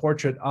a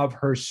portrait of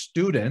her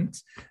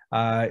student,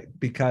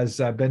 because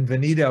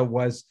Benvenida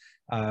was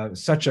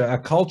such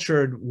a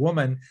cultured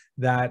woman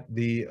that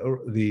the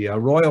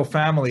royal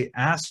family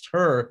asked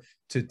her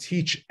to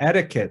teach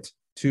etiquette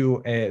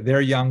to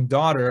their young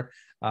daughter.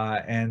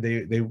 And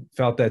they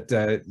felt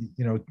that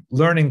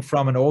learning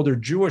from an older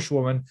Jewish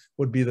woman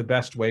would be the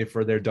best way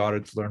for their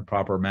daughter to learn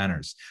proper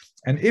manners.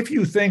 And if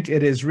you think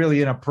it is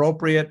really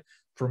inappropriate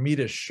for me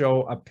to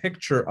show a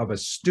picture of a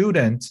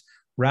student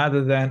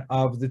rather than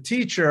of the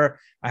teacher,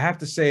 I have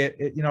to say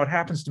it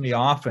happens to me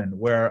often,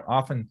 where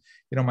often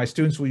my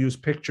students will use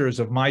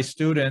pictures of my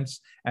students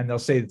and they'll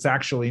say it's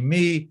actually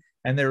me.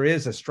 And there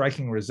is a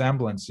striking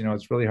resemblance. You know,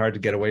 it's really hard to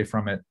get away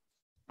from it.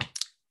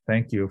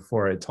 Thank you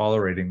for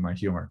tolerating my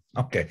humor.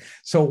 Okay,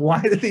 so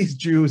why did these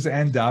Jews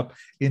end up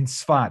in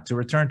Sfat? To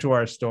return to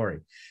our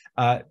story,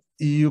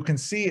 you can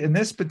see in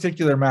this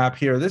particular map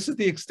here, this is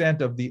the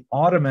extent of the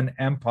Ottoman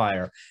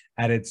Empire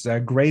at its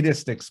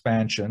greatest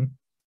expansion,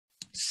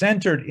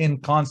 centered in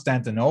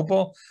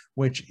Constantinople,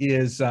 which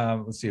is,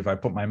 let's see if I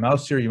put my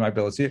mouse here, you might be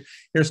able to see it.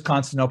 Here's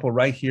Constantinople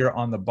right here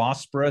on the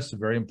Bosporus, a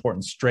very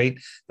important strait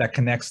that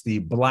connects the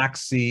Black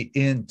Sea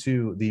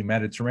into the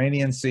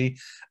Mediterranean Sea.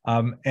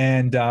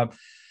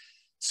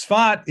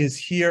 Sfat is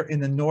here in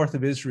the north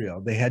of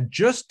Israel. They had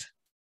just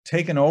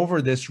taken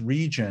over this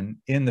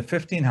region in the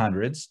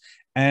 1500s,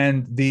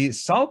 and the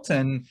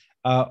Sultan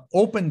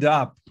opened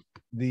up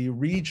the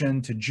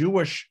region to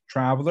Jewish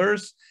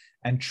travelers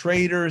and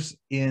traders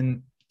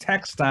in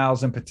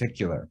textiles in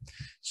particular.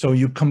 So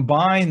you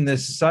combine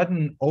this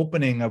sudden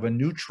opening of a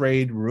new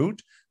trade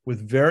route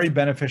with very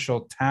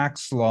beneficial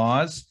tax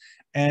laws,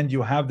 and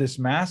you have this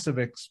massive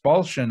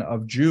expulsion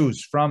of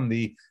Jews from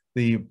the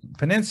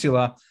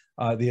peninsula,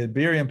 the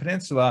Iberian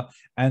Peninsula,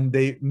 and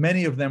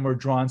many of them were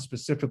drawn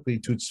specifically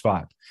to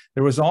Tzfat.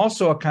 There was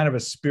also a kind of a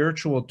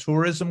spiritual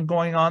tourism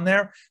going on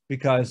there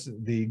because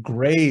the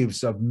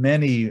graves of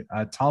many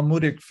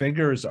Talmudic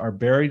figures are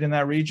buried in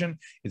that region.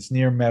 It's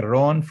near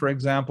Meron, for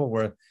example,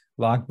 where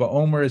Lag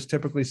BaOmer is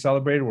typically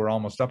celebrated. We're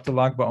almost up to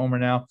Lag BaOmer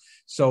now.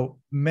 So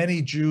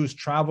many Jews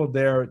traveled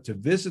there to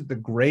visit the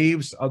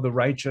graves of the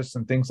righteous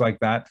and things like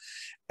that.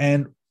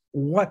 And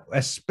what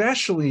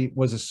especially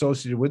was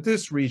associated with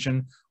this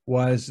region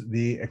was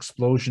the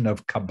explosion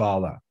of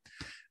Kabbalah.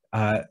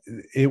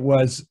 It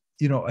was,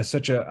 you know,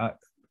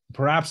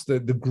 perhaps the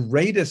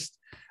greatest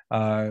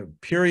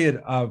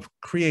period of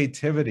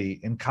creativity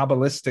in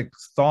Kabbalistic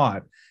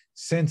thought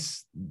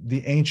since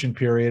the ancient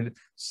period,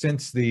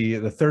 since the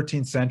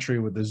 13th century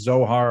with the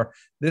Zohar.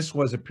 This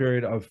was a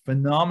period of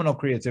phenomenal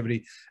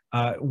creativity,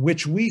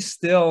 which we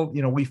still,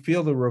 you know, we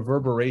feel the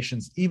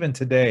reverberations even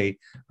today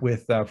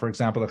with, for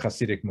example, the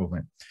Hasidic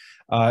movement.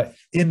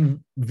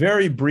 In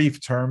very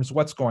brief terms,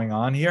 what's going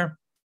on here?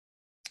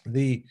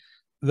 The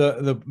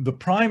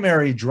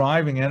primary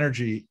driving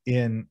energy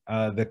in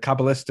the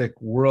Kabbalistic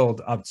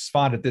world of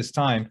Tzfat at this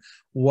time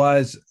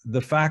was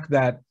the fact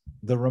that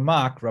the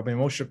Ramak, Rabbi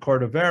Moshe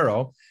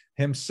Cordovero,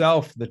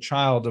 himself the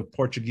child of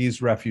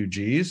Portuguese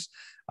refugees,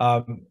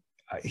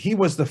 he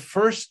was the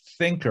first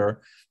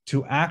thinker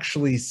to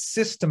actually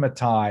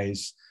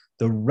systematize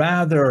the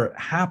rather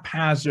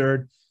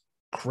haphazard,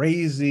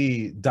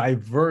 crazy,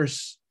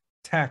 diverse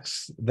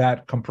texts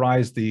that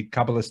comprise the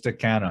Kabbalistic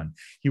canon.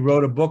 He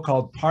wrote a book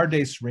called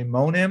Pardes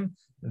Rimonim,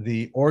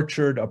 the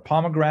Orchard of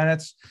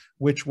Pomegranates,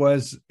 which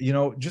was, you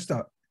know, just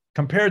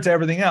compared to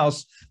everything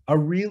else, a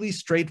really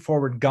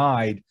straightforward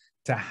guide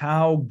to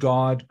how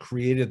God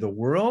created the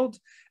world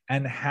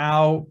and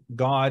how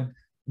God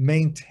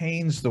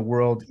maintains the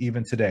world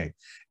even today.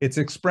 It's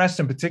expressed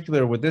in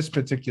particular with this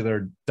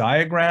particular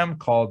diagram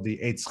called the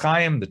Eitz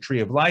Chaim, the Tree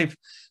of Life,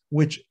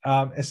 which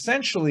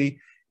essentially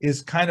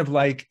is kind of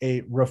like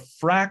a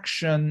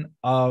refraction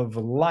of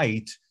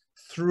light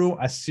through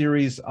a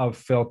series of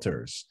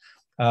filters.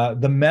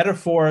 The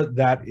metaphor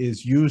that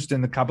is used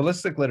in the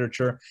Kabbalistic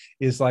literature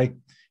is like,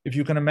 if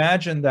you can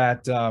imagine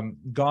that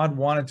God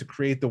wanted to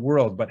create the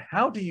world, but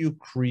how do you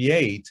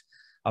create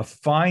a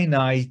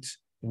finite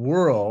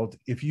world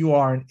if you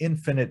are an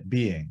infinite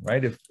being,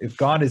 right? If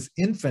God is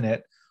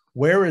infinite,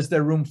 where is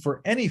there room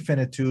for any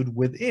finitude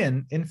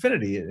within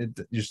infinity? It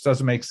just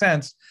doesn't make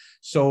sense.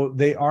 So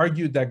they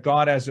argued that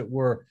God, as it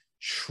were,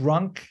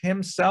 shrunk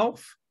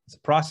himself. It's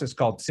a process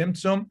called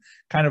tzimtzum,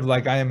 kind of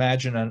like I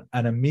imagine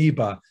an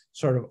amoeba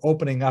sort of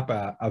opening up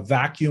a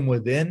vacuum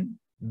within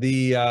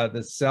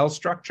the cell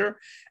structure.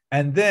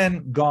 And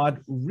then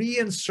God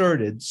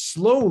reinserted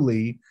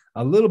slowly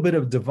a little bit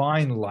of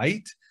divine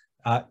light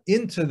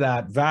into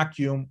that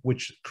vacuum,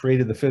 which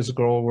created the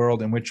physical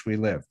world in which we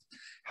live.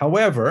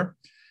 However,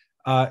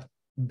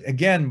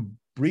 again,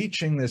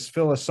 breaching this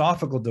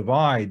philosophical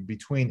divide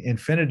between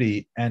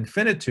infinity and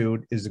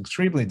finitude is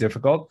extremely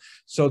difficult.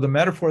 So the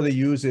metaphor they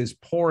use is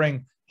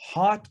pouring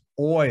hot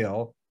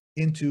oil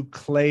into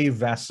clay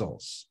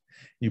vessels.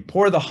 You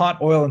pour the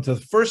hot oil into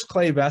the first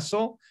clay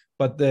vessel,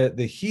 but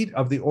the heat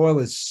of the oil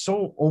is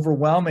so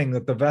overwhelming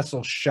that the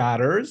vessel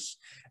shatters,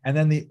 and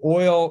then the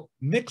oil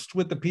mixed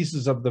with the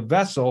pieces of the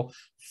vessel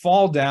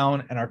fall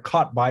down and are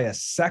caught by a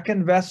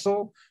second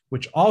vessel,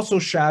 which also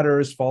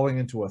shatters, falling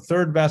into a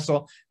third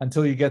vessel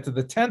until you get to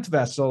the 10th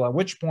vessel, at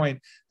which point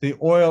the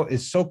oil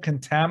is so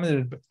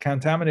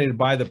contaminated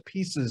by the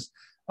pieces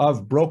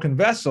of broken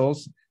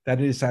vessels that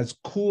it has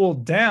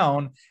cooled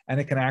down and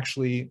it can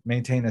actually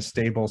maintain a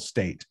stable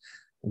state.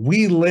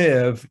 We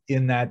live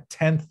in that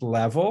 10th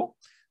level.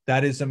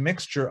 That is a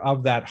mixture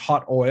of that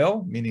hot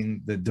oil,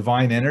 meaning the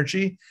divine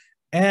energy,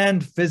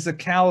 and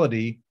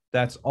physicality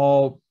that's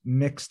all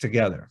mixed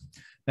together.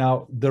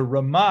 Now, the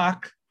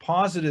Ramak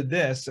posited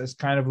this as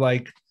kind of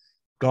like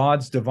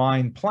God's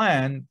divine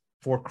plan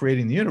for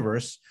creating the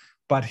universe,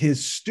 but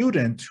his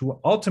student, who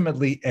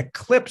ultimately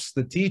eclipsed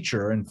the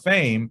teacher in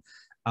fame,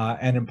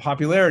 and in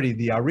popularity,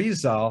 the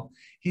Arizal,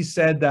 he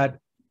said that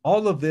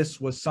all of this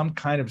was some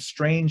kind of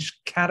strange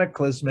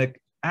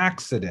cataclysmic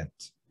accident,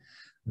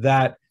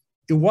 that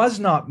it was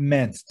not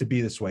meant to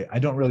be this way. I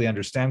don't really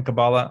understand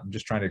Kabbalah. I'm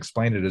just trying to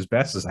explain it as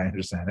best as I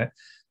understand it.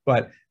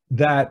 But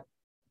that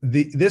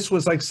this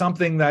was like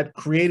something that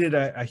created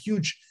a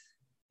huge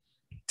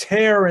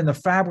tear in the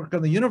fabric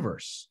of the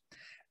universe.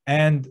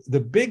 And the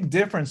big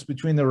difference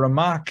between the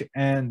Ramak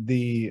and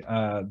the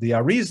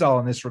Arizal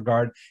in this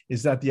regard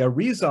is that the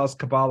Arizal's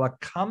Kabbalah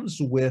comes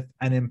with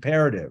an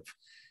imperative,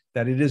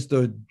 that it is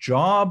the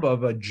job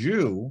of a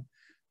Jew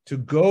to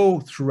go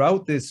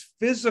throughout this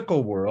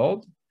physical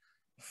world,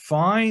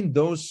 find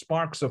those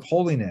sparks of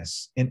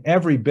holiness in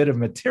every bit of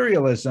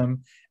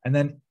materialism, and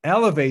then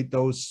elevate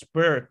those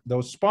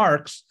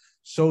sparks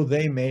so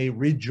they may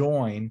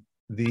rejoin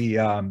the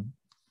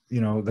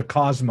the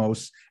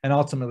cosmos and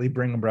ultimately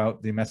bring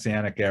about the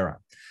Messianic era.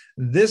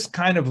 This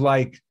kind of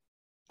like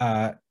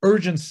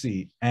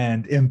urgency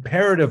and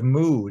imperative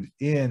mood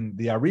in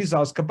the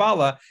Arizal's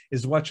Kabbalah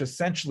is what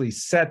essentially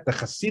set the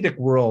Hasidic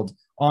world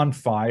on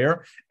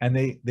fire, and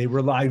they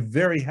rely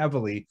very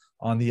heavily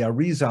on the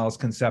Arizal's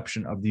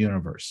conception of the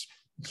universe.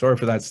 Sorry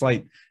for that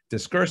slight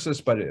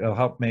discursus, but it'll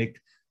help make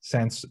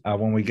sense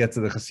when we get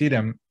to the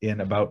Hasidim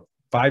in about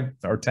 5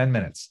 or 10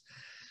 minutes.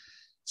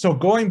 So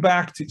going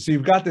back to, so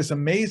you've got this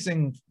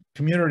amazing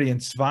community in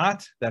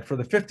Tzfat that for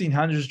the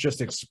 1500s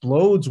just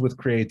explodes with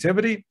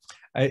creativity.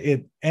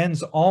 It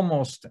ends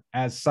almost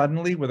as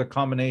suddenly with a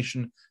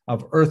combination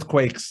of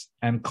earthquakes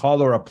and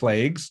cholera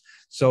plagues.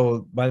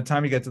 So by the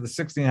time you get to the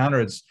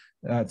 1600s,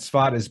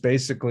 Tzfat is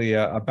basically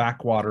a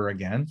backwater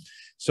again.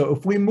 So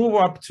if we move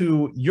up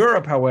to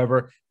Europe,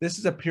 however, this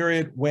is a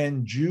period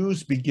when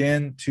Jews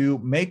begin to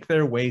make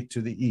their way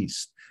to the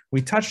east.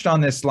 We touched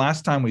on this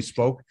last time we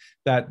spoke,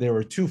 that there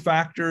were two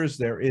factors.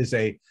 There is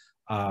a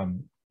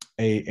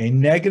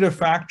negative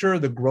factor,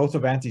 the growth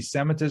of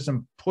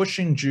anti-Semitism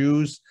pushing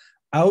Jews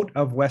out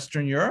of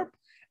Western Europe.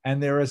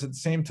 And there is at the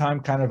same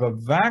time kind of a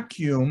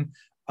vacuum,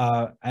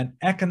 an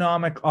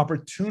economic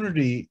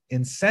opportunity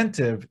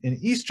incentive in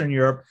Eastern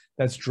Europe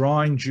that's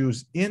drawing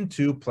Jews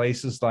into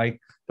places like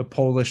the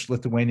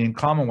Polish-Lithuanian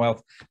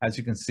Commonwealth, as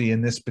you can see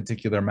in this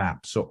particular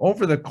map. So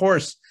over the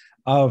course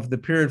of the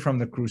period from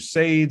the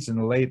Crusades in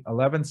the late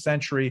 11th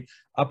century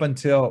up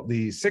until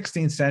the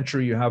 16th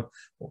century, you have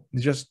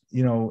just,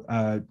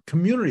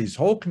 communities,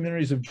 whole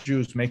communities of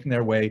Jews making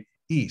their way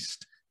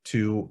east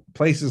to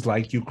places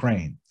like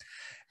Ukraine.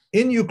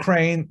 In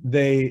Ukraine,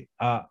 they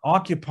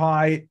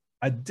occupy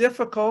a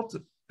difficult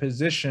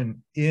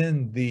position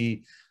in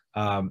the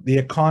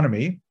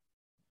economy.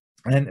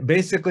 And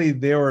basically,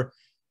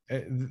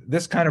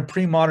 this kind of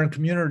pre-modern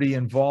community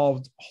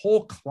involved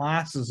whole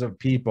classes of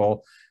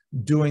people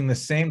doing the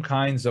same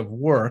kinds of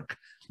work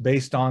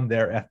based on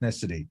their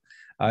ethnicity.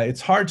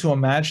 It's hard to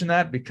imagine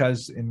that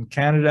because in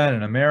Canada and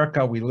in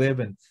America, we live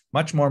in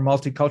much more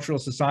multicultural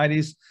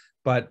societies.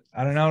 But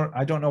I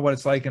don't know what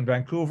it's like in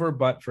Vancouver,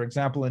 but for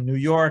example, in New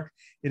York,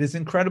 it is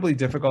incredibly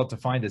difficult to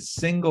find a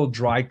single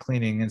dry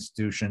cleaning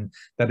institution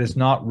that is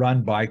not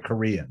run by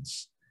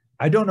Koreans.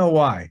 I don't know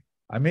why.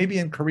 Maybe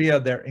in Korea,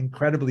 they're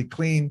incredibly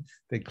clean.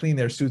 They clean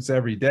their suits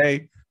every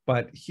day.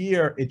 But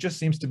here, it just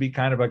seems to be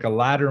kind of like a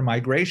ladder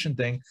migration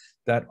thing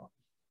that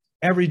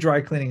every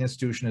dry cleaning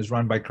institution is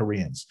run by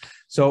Koreans.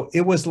 So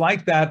it was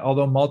like that,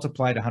 although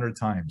multiplied 100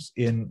 times.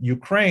 In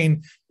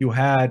Ukraine, you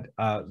had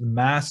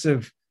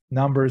massive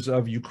numbers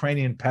of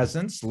Ukrainian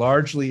peasants,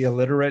 largely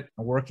illiterate,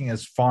 working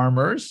as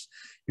farmers.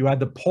 You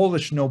had the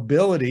Polish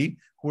nobility,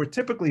 who were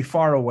typically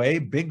far away,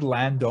 big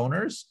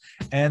landowners,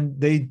 and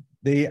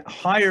they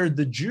hired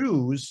the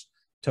Jews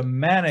to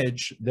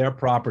manage their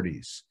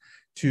properties,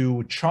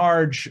 to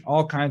charge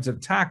all kinds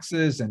of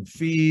taxes and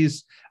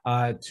fees,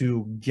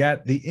 to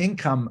get the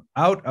income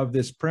out of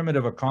this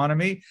primitive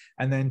economy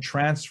and then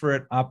transfer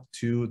it up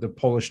to the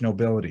Polish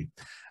nobility.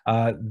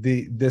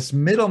 This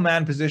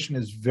middleman position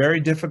is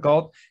very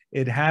difficult.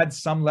 It had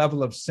some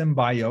level of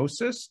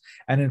symbiosis,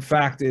 and in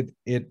fact,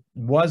 it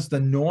was the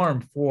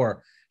norm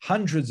for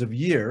hundreds of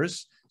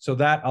years. So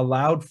that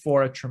allowed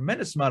for a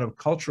tremendous amount of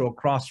cultural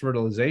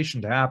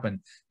cross-fertilization to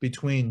happen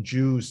between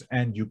Jews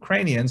and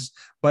Ukrainians,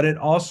 but it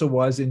also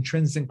was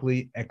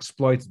intrinsically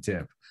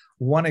exploitative.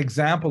 One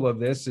example of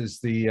this is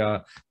this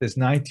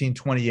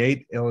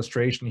 1928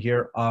 illustration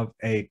here of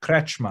a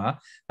krechma,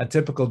 a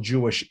typical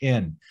Jewish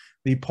inn.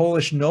 The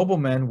Polish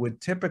noblemen would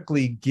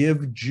typically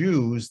give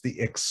Jews the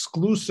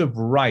exclusive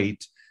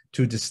right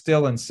to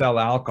distill and sell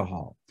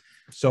alcohol.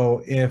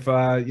 So if,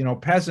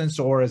 peasants,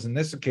 or as in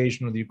this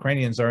occasion, the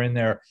Ukrainians are in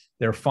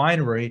their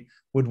finery,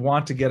 would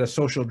want to get a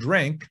social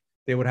drink,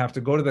 they would have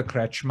to go to the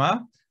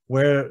krechma,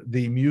 where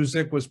the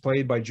music was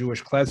played by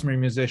Jewish klezmer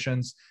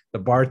musicians, the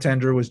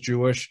bartender was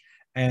Jewish,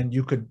 and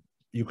you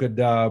could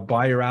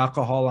buy your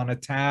alcohol on a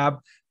tab.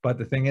 But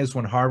the thing is,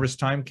 when harvest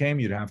time came,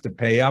 you'd have to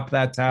pay up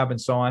that tab and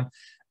so on.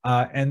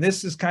 And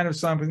this is kind of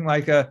something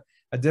like a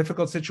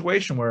difficult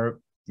situation where,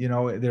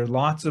 there's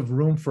lots of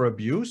room for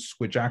abuse,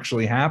 which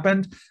actually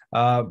happened.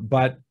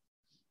 But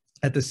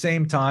At the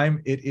same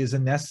time, it is a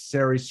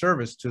necessary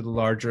service to the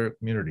larger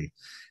community.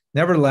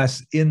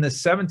 Nevertheless, in the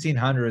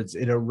 1700s,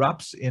 it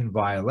erupts in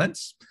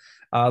violence,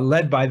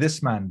 led by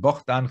this man,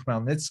 Bohdan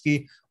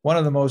Khmelnytsky, one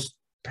of the most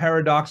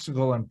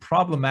paradoxical and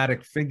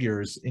problematic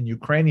figures in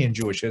Ukrainian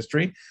Jewish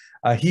history.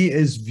 He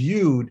is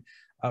viewed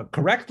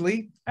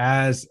correctly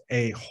as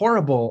a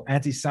horrible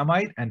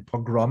anti-Semite and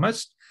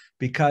pogromist,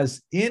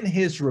 because in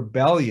his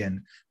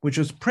rebellion, which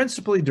was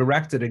principally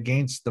directed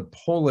against the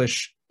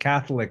Polish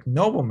Catholic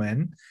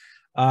noblemen,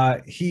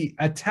 he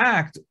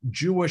attacked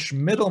Jewish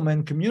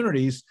middlemen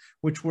communities,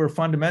 which were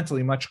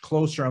fundamentally much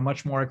closer and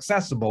much more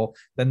accessible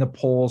than the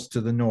Poles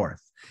to the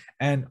north.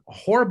 And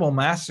horrible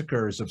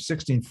massacres of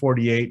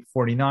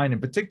 1648-49 in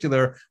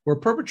particular were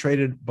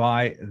perpetrated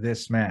by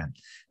this man.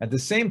 At the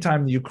same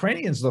time, the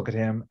Ukrainians look at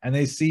him and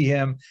they see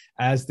him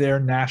as their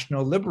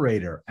national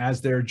liberator,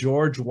 as their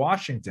George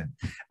Washington.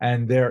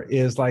 And there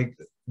is like,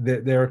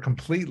 they're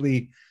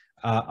completely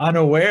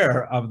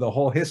unaware of the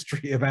whole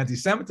history of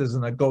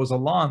anti-Semitism that goes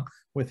along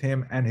with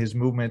him and his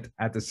movement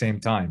at the same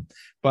time.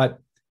 But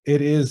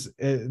it is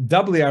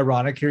doubly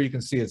ironic. Here you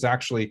can see it's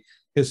actually,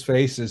 his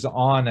face is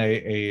on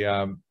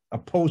a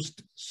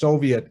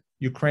post-Soviet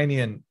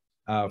Ukrainian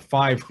 5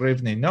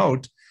 hryvnia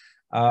note.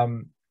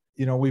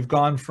 You know, we've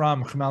gone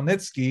from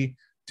Khmelnytsky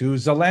to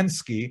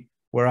Zelensky,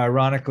 where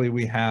ironically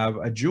we have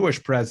a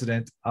Jewish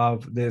president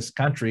of this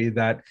country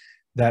that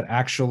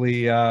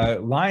actually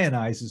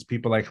lionizes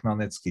people like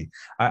Khmelnytsky.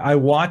 I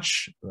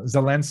watch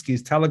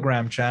Zelensky's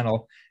Telegram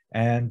channel,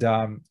 and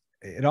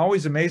it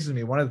always amazes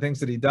me. One of the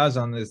things that he does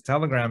on this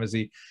Telegram is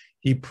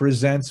he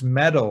presents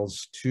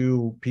medals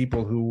to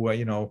people who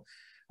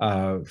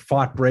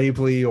fought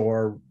bravely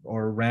or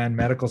ran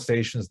medical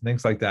stations and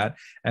things like that.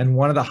 And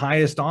one of the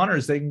highest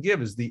honors they can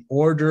give is the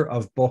Order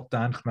of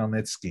Bohdan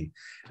Khmelnytsky.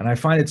 And I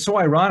find it so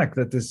ironic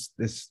that this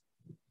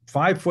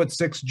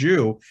 5'6"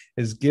 Jew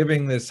is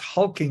giving this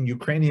hulking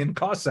Ukrainian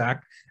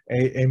Cossack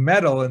a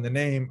medal in the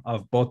name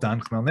of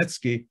Bohdan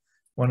Khmelnytsky,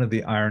 one of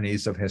the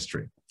ironies of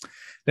history.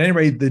 At any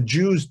rate, the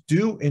Jews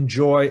do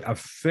enjoy a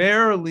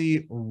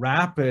fairly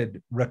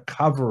rapid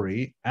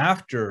recovery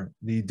after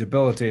the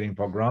debilitating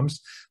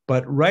pogroms,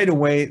 but right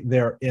away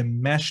they're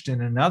enmeshed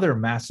in another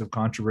massive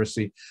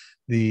controversy,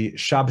 the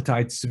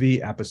Shabbatai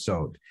Tzvi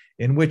episode,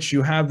 in which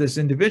you have this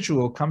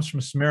individual who comes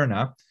from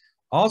Smyrna,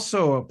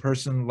 also a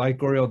person like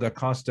Goriel da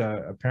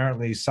Costa,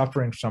 apparently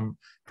suffering from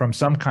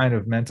some kind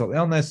of mental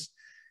illness.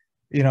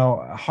 You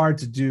know, hard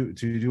to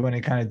do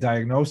any kind of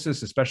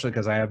diagnosis, especially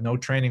because I have no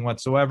training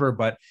whatsoever,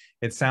 but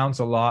it sounds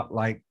a lot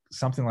like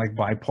something like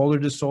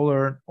bipolar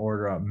disorder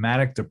or a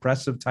manic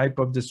depressive type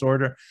of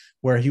disorder,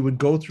 where he would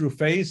go through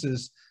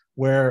phases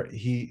where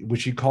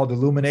which he called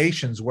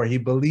illuminations, where he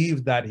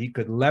believed that he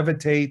could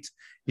levitate,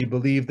 he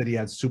believed that he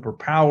had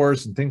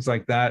superpowers and things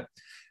like that.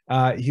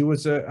 He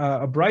was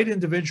a bright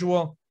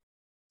individual,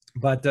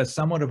 but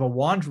somewhat of a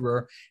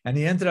wanderer, and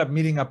he ended up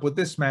meeting up with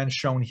this man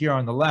shown here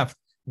on the left,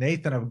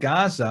 Nathan of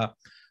Gaza,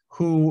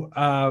 who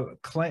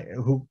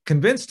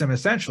convinced him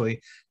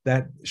essentially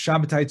that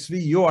Shabbatai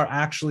Tzvi, you are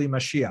actually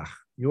Mashiach,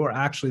 you are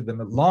actually the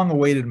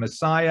long-awaited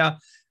Messiah,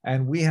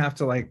 and we have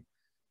to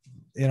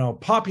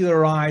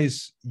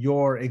popularize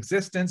your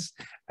existence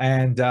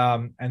and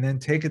then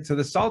take it to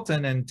the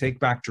Sultan and take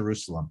back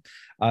Jerusalem.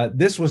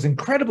 This was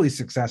incredibly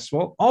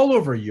successful all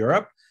over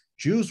Europe.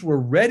 Jews were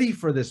ready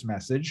for this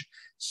message,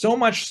 so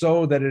much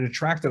so that it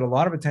attracted a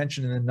lot of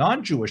attention in the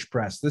non-Jewish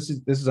press. This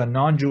is a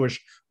non-Jewish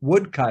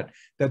woodcut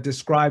that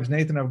describes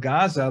Nathan of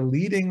Gaza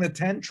leading the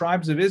 10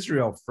 tribes of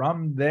Israel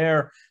from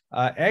their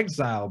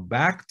exile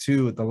back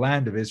to the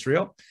land of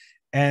Israel.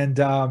 And,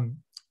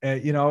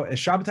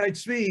 Shabbatai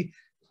Tzvi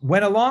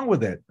went along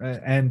with it.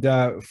 And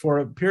for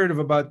a period of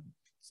about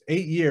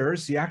 8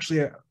 years, he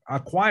actually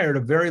acquired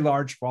a very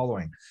large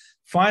following.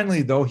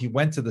 Finally, though, he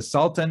went to the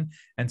Sultan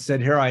and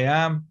said, here I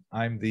am.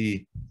 I'm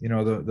the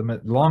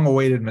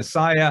long-awaited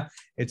Messiah.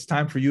 It's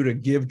time for you to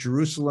give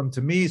Jerusalem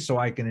to me so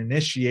I can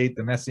initiate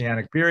the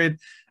Messianic period.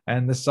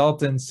 And the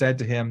Sultan said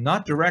to him,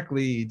 not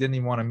directly, he didn't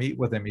even want to meet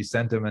with him. He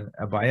sent him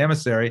by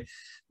emissary,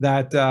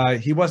 that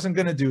he wasn't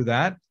going to do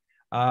that.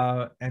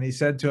 And he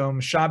said to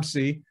him,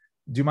 Shabsi,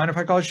 do you mind if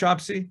I call it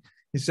Shabsi?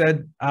 He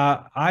said,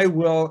 I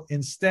will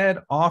instead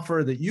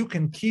offer that you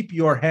can keep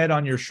your head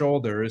on your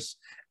shoulders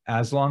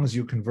as long as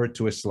you convert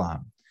to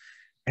Islam.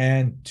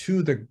 And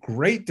to the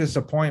great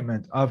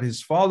disappointment of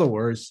his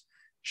followers,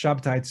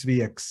 Shabbatai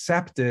Tzvi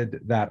accepted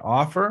that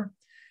offer.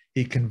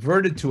 He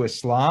converted to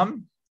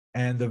Islam,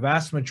 and the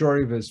vast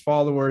majority of his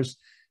followers,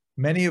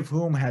 many of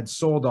whom had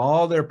sold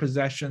all their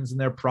possessions and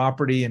their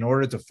property in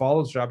order to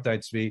follow Shabbatai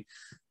Tzvi,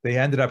 they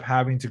ended up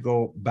having to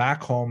go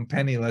back home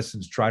penniless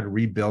and try to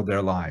rebuild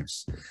their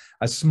lives.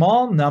 A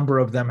small number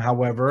of them,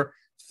 however,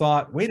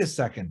 thought, wait a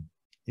second,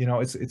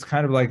 it's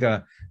kind of like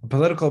a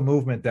political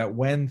movement that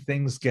when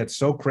things get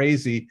so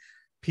crazy,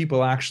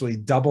 people actually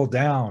double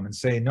down and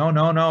say, no,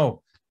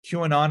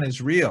 QAnon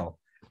is real.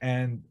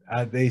 And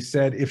they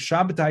said, if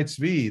Shabbatai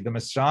Tzvi, the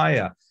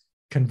Messiah,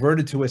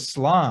 converted to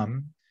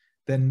Islam,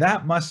 then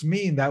that must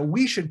mean that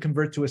we should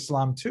convert to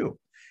Islam too.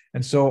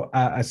 And so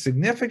a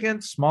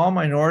significant small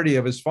minority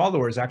of his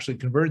followers actually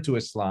converted to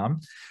Islam.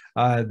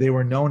 They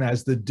were known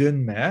as the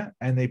Dünme,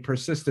 and they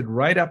persisted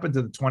right up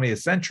into the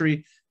 20th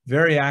century,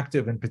 very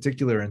active in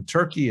particular in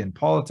Turkey and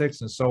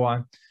politics and so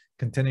on,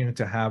 continuing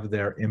to have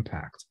their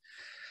impact.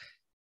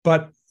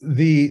 But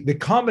the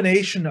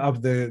combination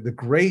of the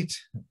great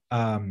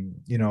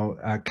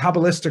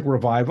Kabbalistic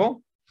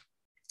revival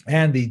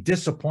and the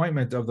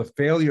disappointment of the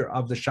failure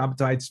of the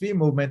Shabbatai Tzvi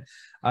movement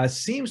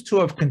seems to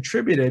have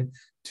contributed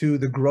to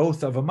the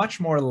growth of a much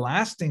more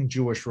lasting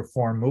Jewish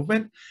reform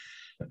movement,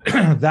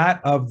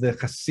 that of the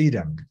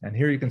Hasidim. And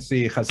here you can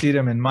see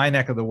Hasidim in my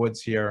neck of the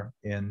woods here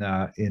in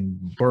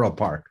Borough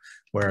Park,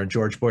 where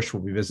George Bush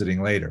will be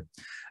visiting later.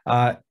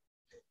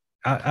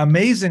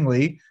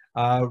 Amazingly,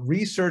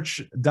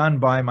 research done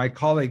by my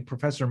colleague,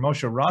 Professor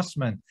Moshe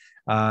Rossman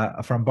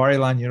from Bar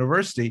Ilan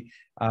University,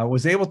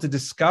 was able to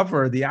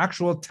discover the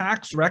actual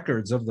tax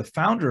records of the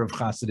founder of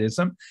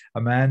Hasidism,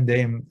 a man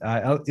named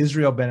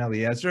Israel ben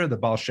Eliezer, the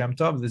Baal Shem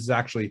Tov. This is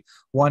actually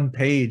one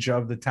page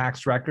of the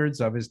tax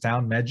records of his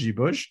town,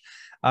 Medjugorje.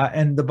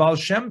 And the Baal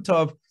Shem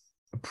Tov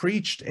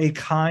preached a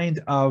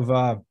kind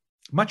of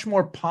much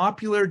more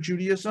popular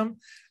Judaism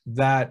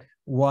that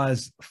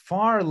was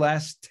far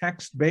less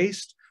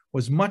text-based,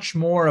 was much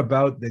more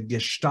about the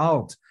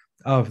gestalt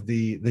of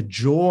the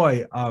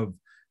joy of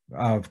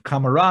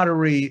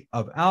camaraderie,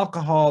 of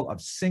alcohol, of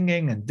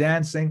singing and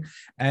dancing.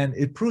 And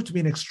it proved to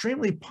be an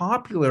extremely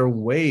popular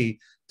way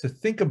to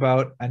think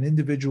about an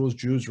individual's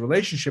Jew's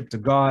relationship to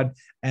God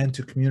and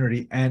to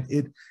community. And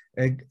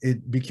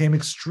it became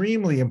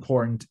extremely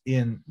important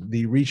in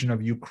the region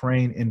of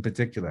Ukraine in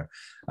particular.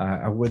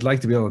 I would like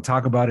to be able to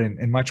talk about it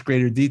in much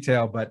greater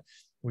detail, but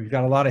we've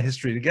got a lot of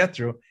history to get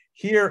through.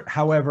 Here,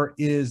 however,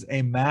 is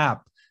a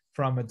map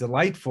from a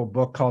delightful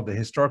book called The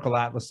Historical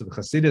Atlas of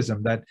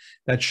Hasidism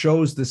that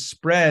shows the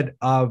spread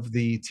of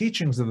the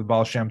teachings of the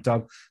Baal Shem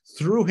Tov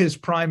through his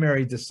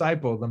primary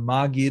disciple, the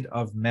Maggid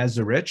of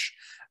Mezerich,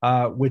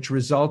 which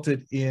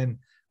resulted in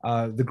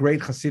the great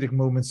Hasidic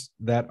movements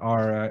that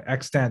are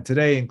extant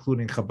today,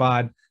 including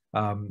Chabad,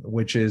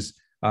 which is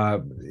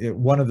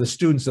one of the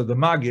students of the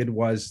Maggid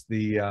was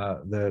the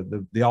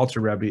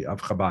Alter Rebbe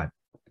of Chabad.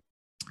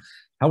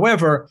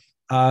 However,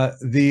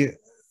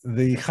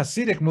 the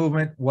Hasidic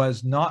movement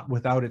was not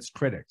without its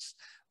critics,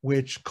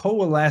 which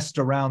coalesced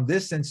around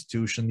this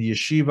institution, the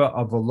Yeshiva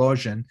of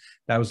Volozhin,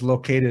 that was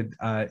located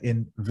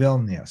in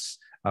Vilnius,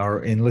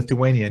 or in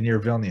Lithuania, near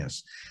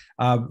Vilnius.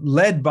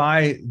 Led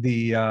by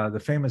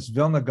the famous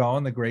Vilna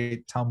Gaon, the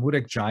great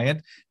Talmudic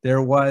giant,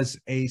 there was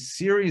a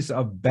series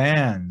of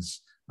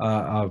bans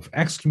of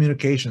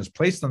excommunications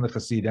placed on the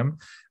Hasidim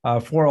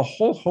for a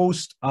whole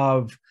host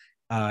of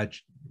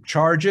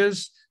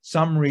charges,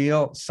 some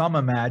real, some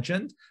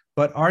imagined,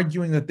 but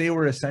arguing that they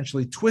were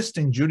essentially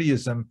twisting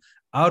Judaism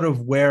out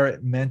of where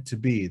it meant to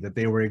be, that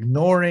they were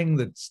ignoring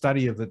the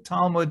study of the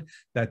Talmud,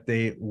 that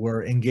they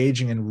were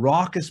engaging in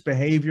raucous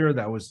behavior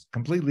that was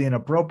completely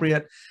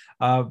inappropriate.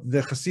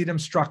 The Hasidim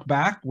struck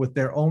back with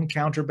their own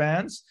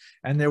counterbans,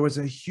 and there was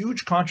a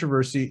huge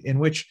controversy in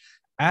which,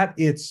 at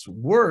its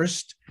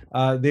worst,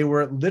 they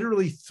were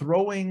literally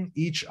throwing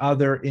each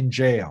other in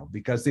jail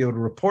because they would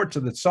report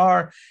to the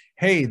Tsar,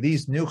 hey,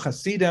 these new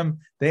Hasidim,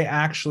 they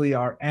actually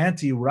are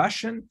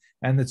anti-Russian.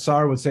 And the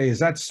Tsar would say, is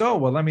that so?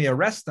 Well, let me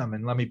arrest them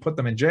and let me put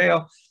them in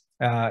jail.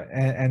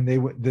 And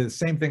the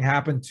same thing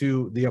happened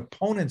to the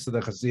opponents of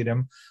the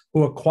Hasidim,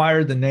 who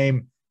acquired the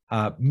name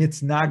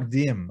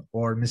Mitznagdim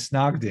or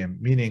Misnagdim,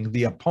 meaning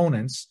the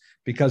opponents,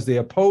 because they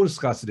opposed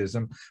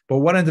Hasidism. But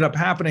what ended up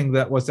happening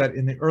was that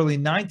in the early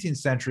 19th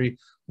century,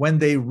 when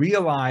they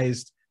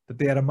realized that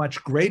they had a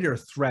much greater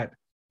threat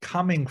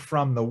coming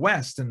from the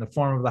West in the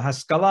form of the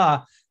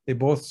Haskalah, they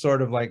both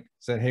sort of like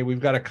said, hey, we've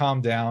got to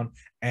calm down.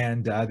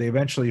 And they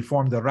eventually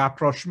formed a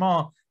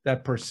rapprochement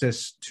that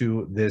persists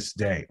to this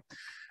day.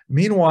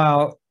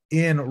 Meanwhile,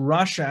 in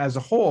Russia as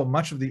a whole,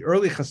 much of the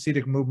early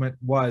Hasidic movement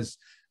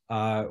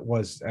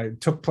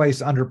took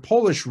place under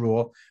Polish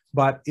rule,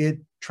 but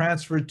it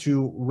transferred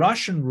to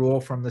Russian rule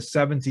from the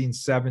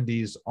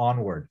 1770s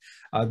onward.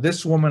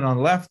 This woman on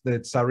the left, the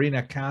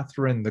Tsarina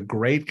Catherine the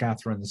Great,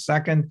 Catherine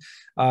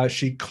II,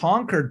 she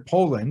conquered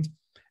Poland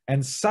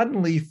and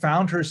suddenly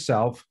found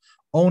herself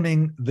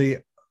owning the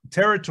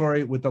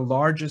territory with the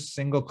largest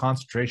single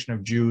concentration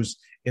of Jews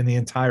in the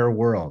entire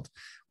world.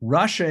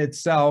 Russia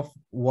itself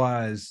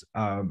was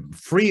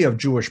free of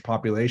Jewish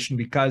population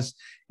because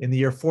in the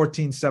year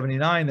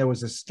 1479, there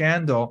was a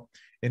scandal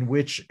in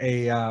which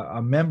a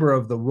member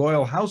of the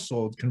royal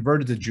household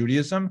converted to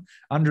Judaism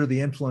under the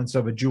influence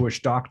of a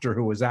Jewish doctor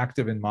who was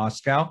active in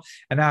Moscow.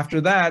 And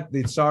after that,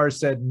 the Tsar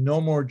said no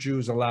more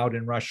Jews allowed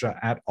in Russia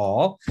at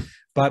all.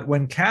 But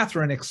when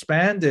Catherine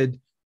expanded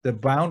the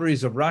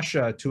boundaries of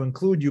Russia to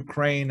include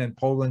Ukraine and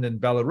Poland and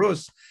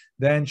Belarus,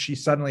 then she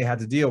suddenly had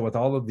to deal with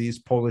all of these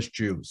Polish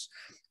Jews.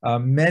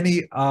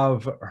 Many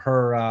of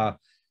her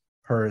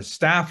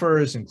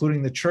staffers,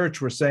 including the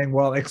church, were saying,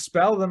 well,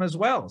 expel them as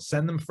well,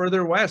 send them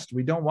further west.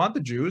 We don't want the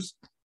Jews.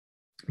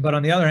 But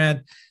on the other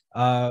hand,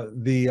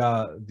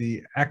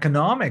 the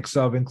economics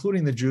of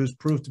including the Jews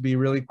proved to be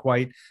really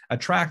quite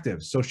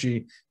attractive. So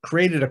she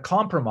created a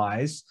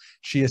compromise.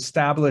 She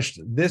established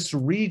this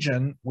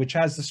region, which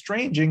has the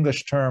strange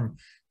English term,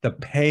 the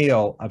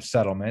Pale of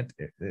Settlement.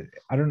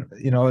 I don't,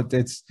 you know,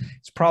 it's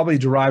probably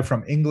derived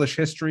from English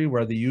history,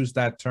 where they use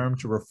that term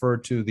to refer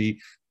to the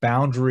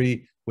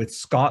boundary with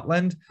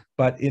Scotland,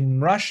 but in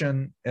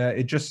Russian,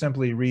 it just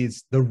simply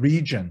reads the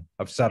region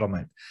of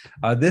settlement.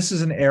 This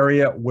is an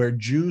area where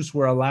Jews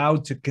were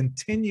allowed to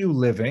continue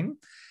living.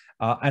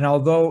 And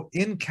although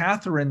in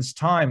Catherine's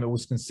time, it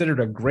was considered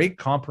a great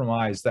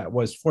compromise that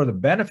was for the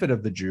benefit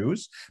of the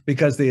Jews,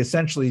 because they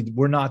essentially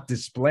were not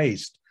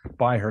displaced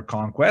by her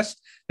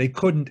conquest. They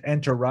couldn't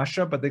enter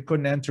Russia, but they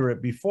couldn't enter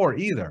it before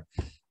either.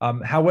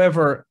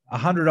 However,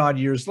 100 odd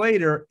years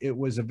later, it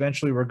was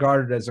eventually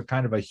regarded as a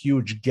kind of a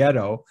huge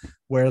ghetto,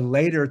 where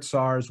later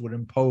Tsars would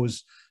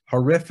impose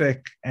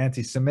horrific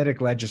anti-Semitic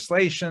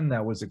legislation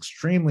that was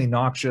extremely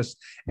noxious,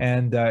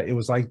 and it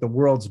was like the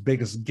world's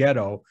biggest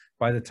ghetto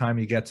by the time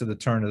you get to the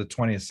turn of the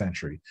 20th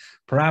century.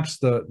 Perhaps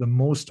the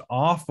most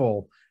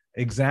awful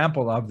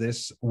example of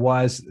this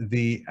was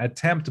the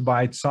attempt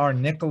by Tsar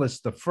Nicholas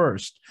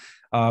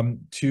I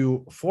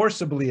to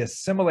forcibly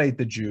assimilate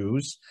the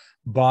Jews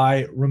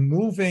by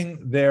removing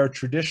their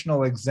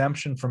traditional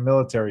exemption from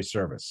military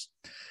service.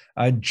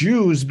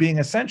 Jews, being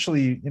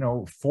essentially, you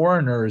know,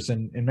 foreigners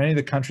in many of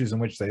the countries in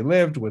which they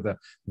lived, with a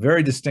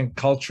very distinct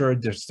culture,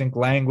 distinct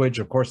language,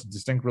 of course, a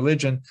distinct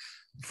religion,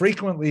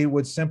 frequently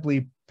would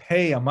simply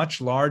pay a much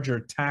larger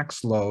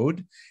tax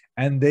load,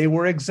 and they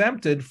were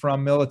exempted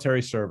from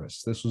military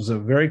service. This was a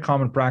very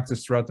common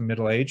practice throughout the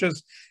Middle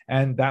Ages,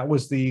 and that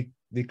was the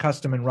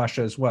custom in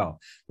Russia as well.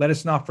 Let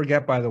us not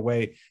forget, by the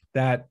way,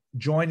 that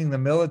joining the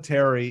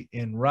military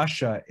in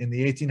Russia in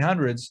the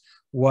 1800s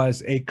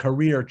was a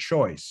career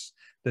choice.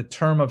 The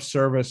term of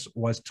service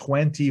was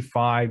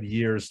 25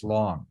 years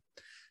long.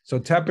 So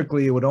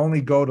typically it would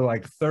only go to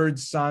like third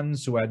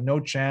sons who had no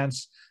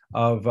chance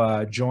of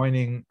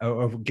gaining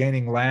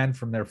land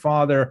from their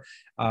father,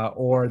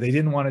 or they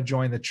didn't want to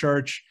join the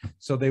church,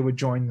 so they would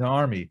join the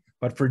army.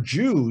 But for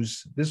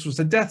Jews, this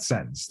was a death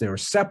sentence. They were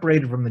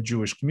separated from the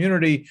Jewish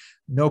community,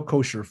 no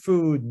kosher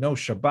food, no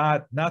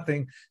Shabbat,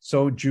 nothing.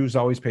 So Jews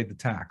always paid the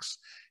tax.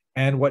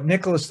 And what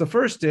Nicholas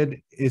I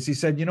did is he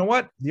said, you know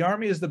what? The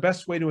army is the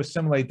best way to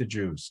assimilate the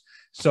Jews.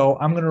 So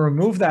I'm going to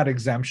remove that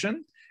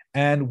exemption,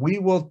 and we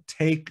will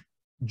take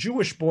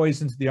Jewish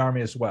boys into the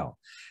army as well.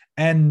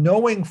 And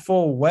knowing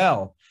full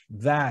well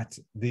that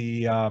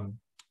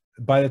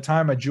by the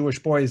time a Jewish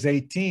boy is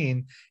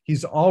 18,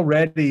 he's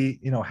already,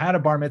 you know, had a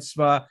bar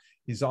mitzvah.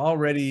 He's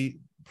already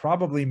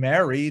probably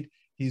married.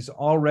 He's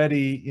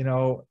already, you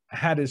know,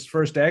 had his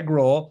first egg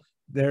roll.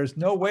 There's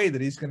no way that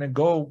he's going to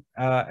go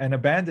and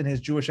abandon his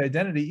Jewish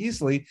identity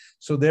easily.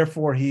 So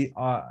therefore, he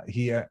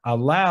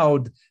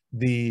allowed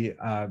the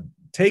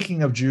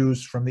taking of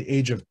Jews from the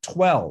age of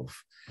 12.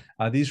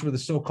 These were the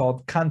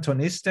so-called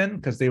Kantonisten,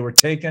 because they were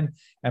taken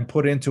and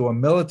put into a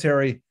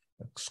military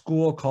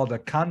school called a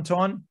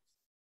canton.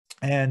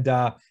 And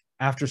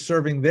after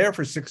serving there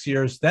for 6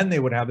 years, then they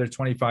would have their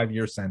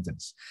 25-year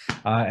sentence.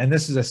 And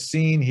this is a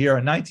scene here,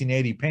 a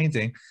 1980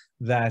 painting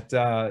that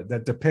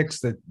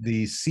depicts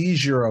the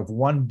seizure of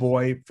one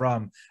boy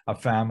from a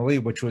family,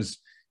 which was,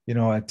 you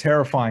know, a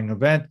terrifying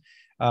event.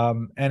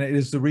 And it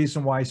is the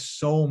reason why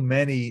so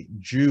many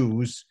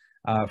Jews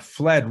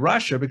fled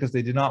Russia, because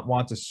they did not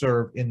want to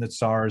serve in the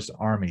Tsar's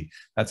army.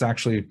 That's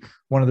actually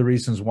one of the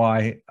reasons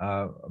why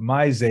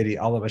my Zedi,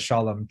 Oliver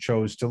Shalom,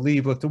 chose to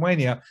leave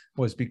Lithuania,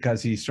 was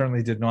because he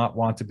certainly did not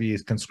want to be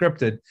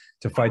conscripted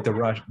to fight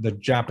the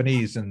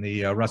Japanese in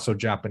the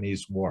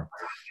Russo-Japanese War.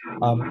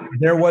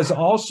 There was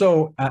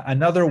also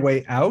another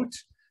way out,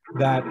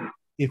 that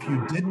if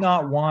you did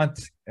not want,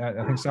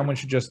 I think someone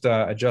should just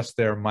adjust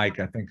their mic.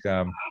 I think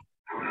find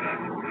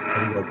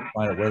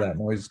out where that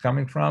noise is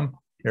coming from.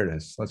 Here it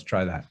is. Let's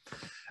try that.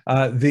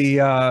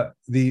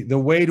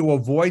 The way to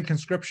avoid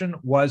conscription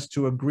was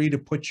to agree to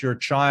put your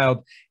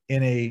child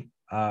in a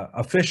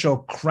official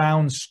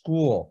crown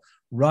school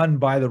run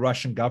by the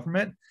Russian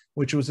government,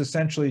 which was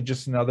essentially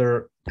just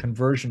another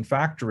conversion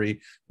factory,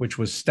 which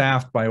was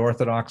staffed by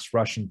Orthodox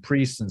Russian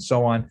priests and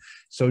so on.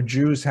 So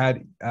Jews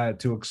had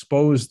to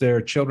expose their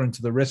children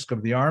to the risk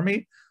of the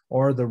army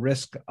or the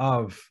risk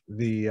of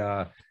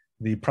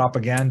the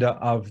propaganda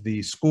of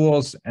the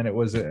schools, and it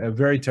was a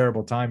very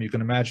terrible time. You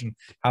can imagine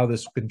how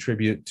this would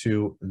contribute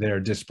to their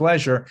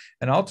displeasure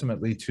and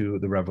ultimately to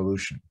the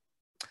revolution.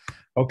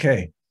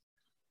 Okay,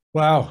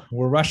 wow,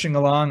 we're rushing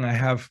along. I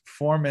have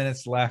 4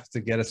 minutes left to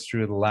get us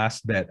through the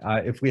last bit.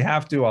 If we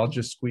have to, I'll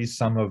just squeeze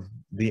some of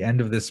the end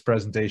of this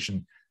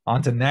presentation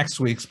onto next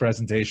week's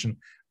presentation,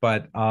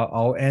 but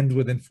I'll end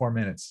within 4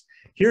 minutes.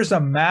 Here's a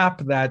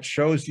map that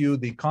shows you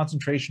the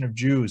concentration of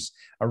Jews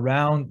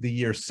around the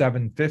year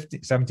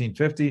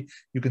 1750.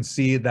 You can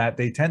see that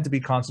they tend to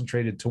be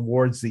concentrated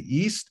towards the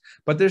east,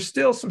 but there's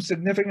still some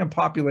significant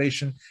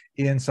population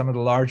in some of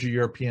the larger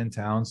European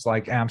towns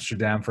like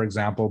Amsterdam, for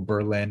example,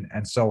 Berlin,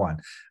 and so on.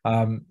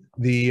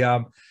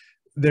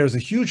 there's a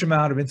huge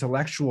amount of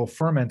intellectual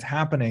ferment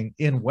happening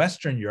in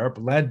Western Europe,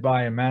 led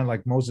by a man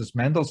like Moses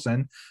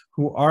Mendelssohn,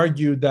 who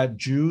argued that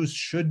Jews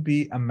should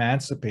be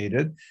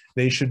emancipated.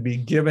 They should be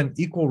given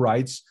equal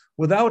rights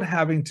without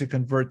having to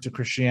convert to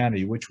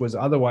Christianity, which was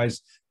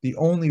otherwise the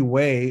only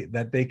way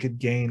that they could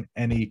gain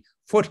any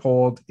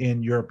foothold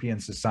in European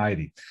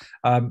society.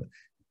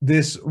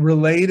 This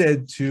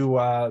related to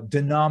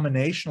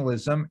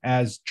denominationalism,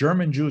 as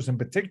German Jews in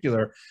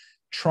particular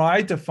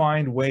tried to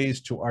find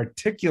ways to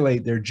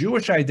articulate their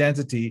Jewish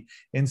identity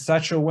in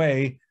such a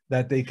way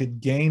that they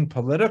could gain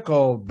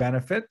political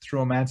benefit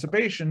through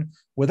emancipation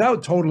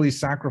without totally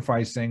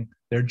sacrificing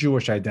their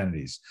Jewish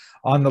identities.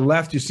 On the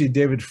left, you see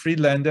David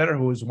Friedlander,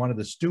 who is one of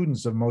the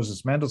students of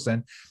Moses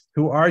Mendelssohn,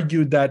 who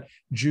argued that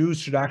Jews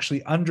should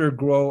actually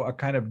undergo a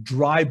kind of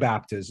dry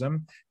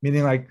baptism,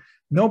 meaning like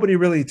nobody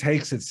really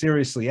takes it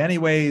seriously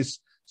anyways,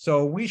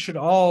 so we should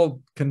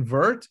all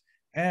convert.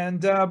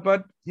 And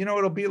but you know,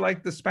 it'll be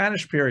like the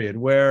Spanish period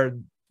where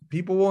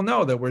people will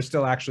know that we're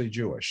still actually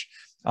Jewish.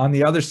 On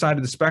the other side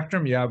of the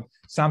spectrum, you have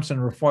Samson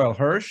Raphael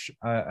Hirsch,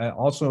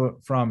 also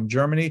from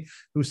Germany,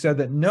 who said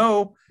that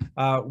no,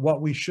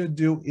 what we should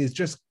do is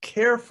just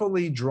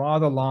carefully draw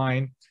the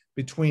line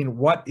between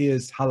what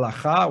is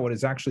halacha, what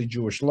is actually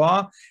Jewish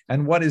law,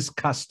 and what is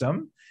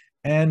custom.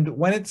 And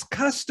when it's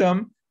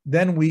custom,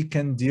 then we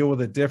can deal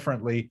with it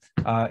differently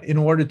in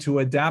order to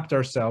adapt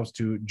ourselves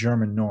to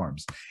German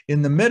norms.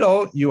 In the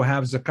middle, you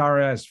have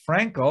Zacharias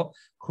Frankel,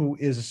 who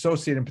is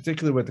associated in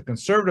particular with the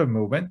conservative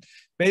movement.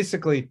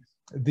 Basically,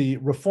 the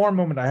reform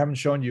movement, I haven't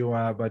shown you,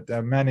 but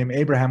a man named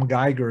Abraham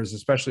Geiger is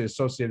especially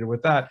associated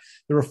with that.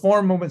 The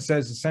reform movement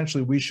says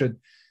essentially we should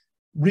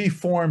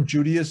reform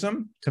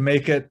Judaism to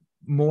make it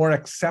more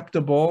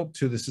acceptable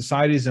to the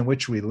societies in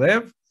which we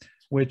live,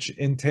 which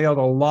entailed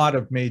a lot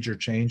of major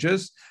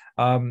changes.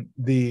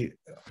 The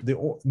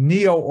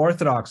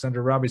neo-Orthodox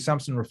under Rabbi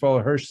Samson Raphael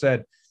Hirsch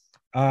said,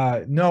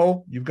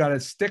 no, you've got to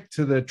stick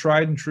to the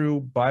tried and true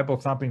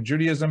Bible-thumping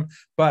Judaism,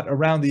 but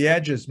around the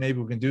edges,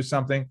 maybe we can do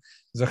something.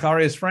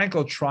 Zacharias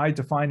Frankel tried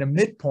to find a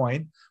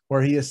midpoint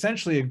where he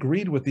essentially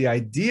agreed with the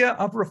idea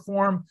of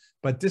reform,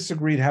 but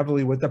disagreed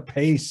heavily with the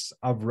pace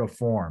of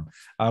reform,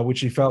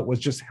 which he felt was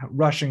just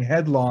rushing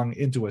headlong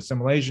into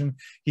assimilation.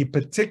 He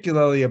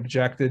particularly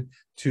objected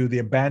to the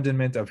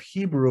abandonment of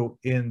Hebrew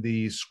in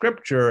the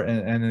scripture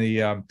and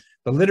the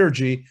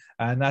liturgy,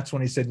 and that's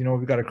when he said, you know,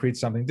 we've got to create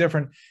something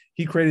different.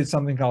 He created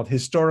something called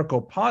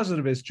historical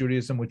positivist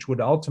Judaism, which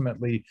would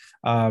ultimately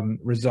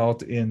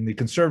result in the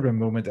conservative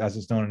movement as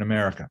it's known in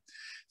America.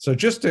 So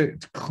just to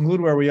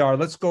conclude where we are,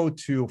 let's go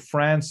to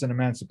France and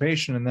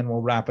emancipation, and then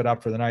we'll wrap it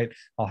up for the night.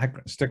 I'll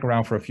stick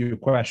around for a few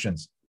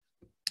questions.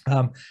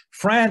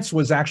 France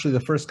was actually the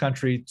first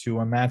country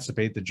to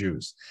emancipate the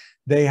Jews.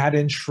 They had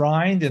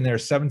enshrined in their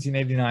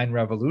 1789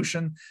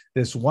 revolution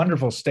this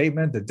wonderful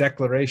statement, the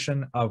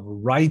Declaration of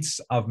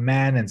Rights of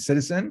Man and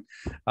Citizen,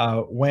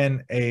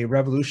 when a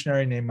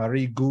revolutionary named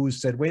Marie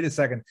Gouze said, wait a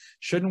second,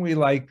 shouldn't we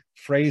like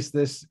phrase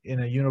this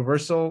in a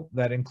universal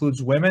that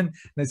includes women?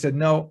 And they said,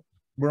 no,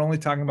 we're only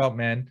talking about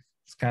men.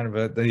 It's kind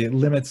of the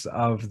limits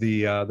of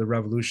the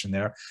revolution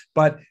there.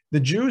 But the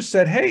Jews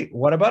said, hey,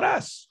 what about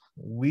us?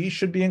 We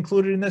should be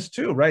included in this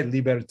too, right?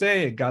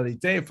 Liberté,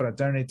 égalité,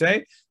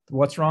 fraternité.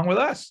 What's wrong with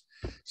us?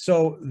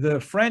 So the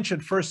French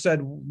at first said,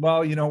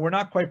 well, you know, we're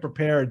not quite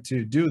prepared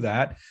to do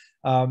that.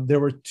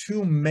 There were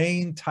two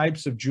main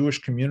types of Jewish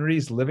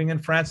communities living in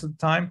France at the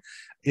time.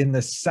 In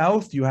the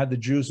south, you had the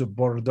Jews of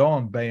Bordeaux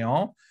and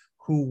Bayonne,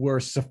 who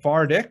were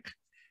Sephardic,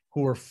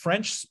 who were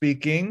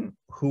French-speaking,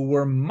 who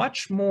were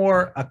much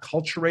more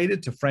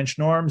acculturated to French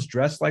norms,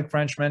 dressed like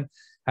Frenchmen,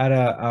 had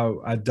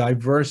a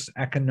diverse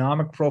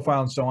economic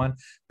profile and so on.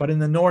 But in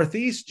the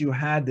Northeast, you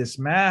had this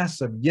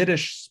mass of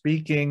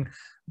Yiddish-speaking,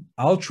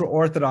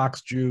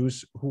 ultra-Orthodox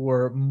Jews who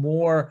were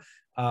more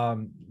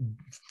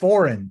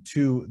foreign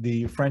to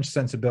the French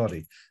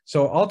sensibility.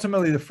 So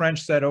ultimately, the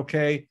French said,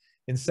 okay,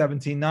 in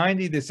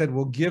 1790, they said,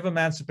 we'll give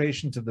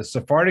emancipation to the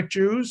Sephardic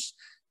Jews,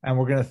 and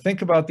we're going to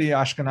think about the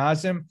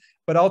Ashkenazim.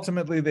 But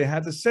ultimately, they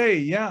had to say,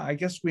 yeah, I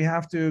guess we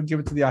have to give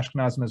it to the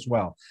Ashkenazim as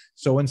well.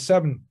 So in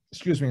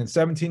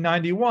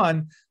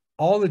 1791,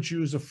 all the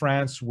Jews of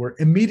France were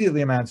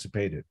immediately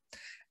emancipated.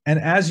 And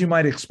as you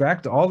might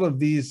expect, all of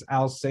these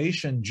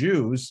Alsatian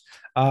Jews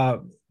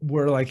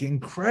were like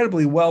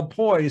incredibly well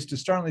poised to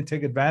certainly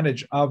take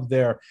advantage of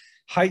their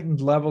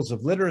heightened levels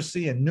of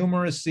literacy and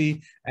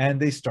numeracy, and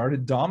they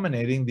started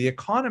dominating the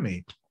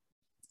economy.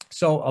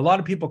 So a lot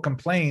of people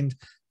complained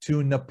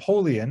to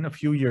Napoleon a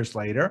few years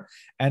later,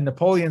 and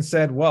Napoleon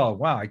said, well,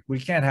 wow, we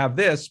can't have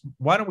this.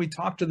 Why don't we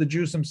talk to the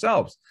Jews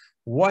themselves?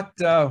 What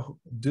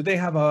do they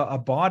have a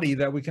body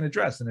that we can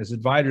address? And his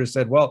advisors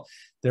said, well,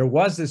 there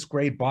was this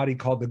great body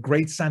called the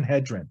Great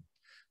Sanhedrin,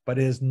 but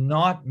it has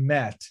not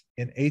met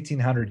in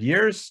 1800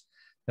 years.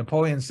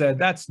 Napoleon said,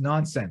 that's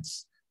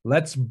nonsense.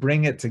 Let's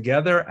bring it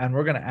together, and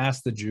we're going to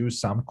ask the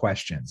Jews some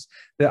questions.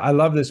 I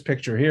love this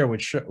picture here,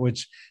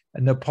 which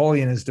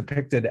Napoleon is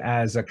depicted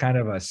as a kind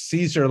of a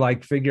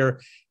Caesar-like figure.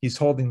 He's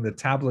holding the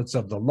tablets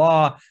of the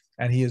law,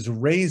 and he is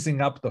raising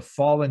up the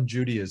fallen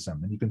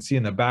Judaism. And you can see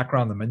in the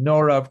background the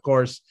menorah, of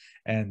course,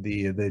 and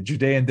the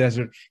Judean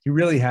desert. He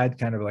really had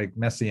kind of like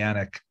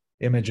messianic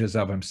images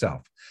of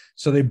himself.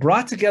 So they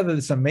brought together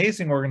this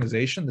amazing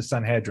organization, the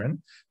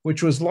Sanhedrin,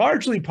 which was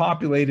largely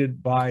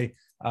populated by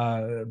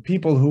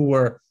people who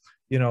were,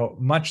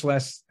 much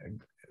less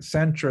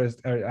centrist,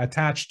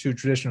 attached to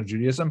traditional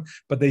Judaism,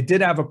 but they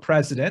did have a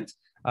president,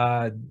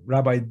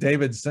 Rabbi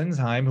David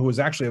Zinsheim, who was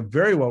actually a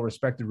very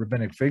well-respected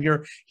rabbinic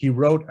figure. He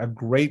wrote a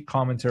great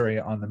commentary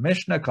on the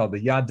Mishnah called the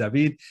Yad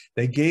David.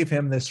 They gave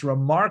him this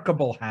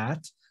remarkable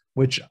hat,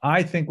 which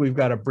I think we've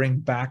got to bring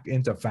back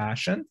into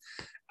fashion.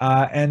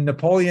 And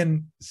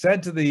Napoleon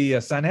said to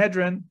the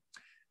Sanhedrin,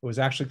 it was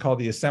actually called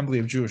the Assembly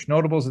of Jewish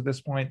Notables at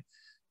this point,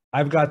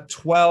 I've got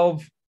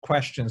 12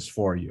 questions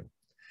for you.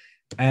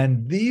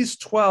 And these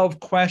 12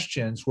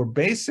 questions were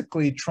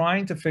basically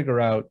trying to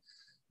figure out,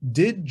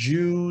 did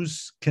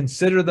Jews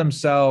consider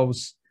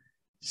themselves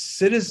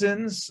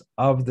citizens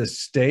of the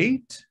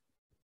state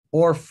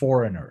or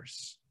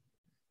foreigners?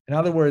 In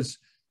other words,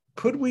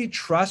 could we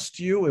trust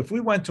you if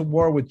we went to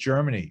war with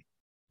Germany?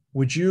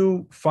 Would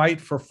you fight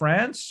for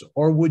France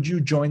or would you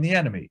join the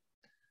enemy?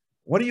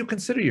 What do you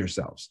consider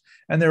yourselves?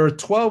 And there are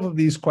 12 of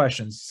these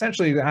questions,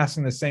 essentially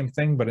asking the same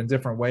thing, but in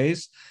different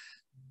ways.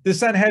 The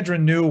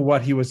Sanhedrin knew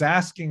what he was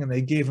asking, and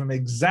they gave him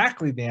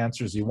exactly the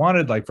answers he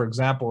wanted. Like, for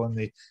example, in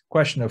the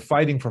question of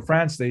fighting for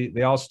France,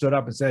 they all stood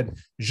up and said,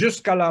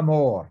 jusqu'à la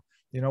mort,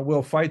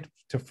 we'll fight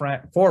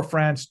for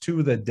France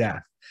to the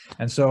death.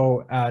 And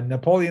so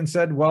Napoleon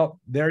said, well,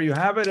 there you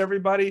have it,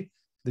 everybody.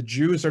 The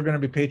Jews are going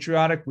to be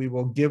patriotic. We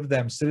will give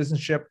them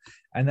citizenship.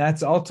 And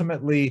that's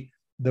ultimately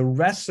the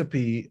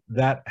recipe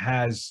that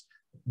has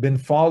been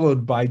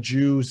followed by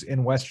Jews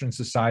in Western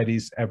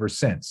societies ever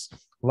since.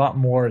 A lot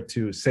more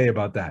to say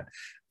about that.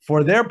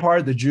 For their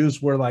part, the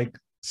Jews were like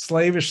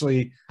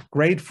slavishly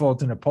grateful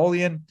to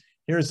Napoleon.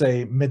 Here's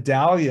a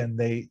medallion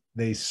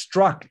they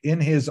struck in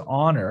his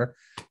honor,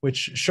 which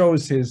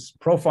shows his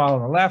profile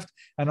on the left.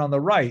 And on the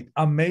right,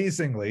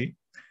 amazingly,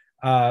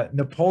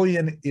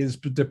 Napoleon is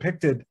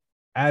depicted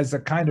as a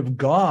kind of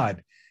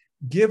god,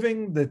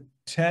 giving the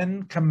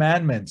 10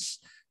 commandments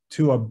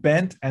to a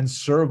bent and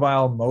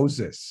servile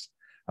Moses.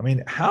 I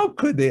mean, how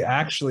could they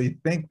actually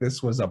think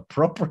this was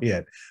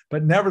appropriate?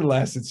 But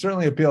nevertheless, it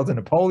certainly appealed to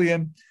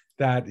Napoleon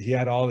that he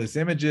had all these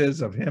images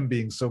of him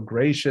being so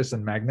gracious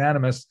and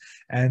magnanimous,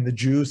 and the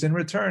Jews in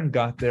return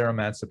got their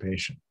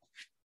emancipation.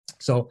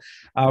 So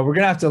we're going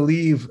to have to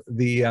leave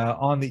the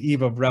On the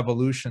Eve of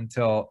Revolution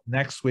till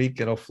next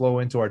week. It'll flow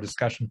into our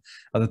discussion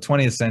of the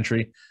 20th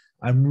century.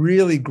 I'm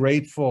really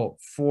grateful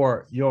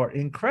for your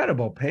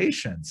incredible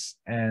patience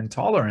and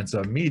tolerance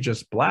of me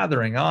just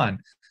blathering on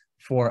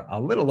for a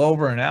little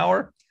over an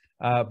hour.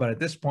 But at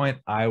this point,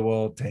 I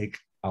will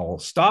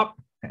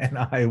stop and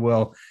I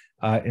will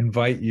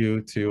invite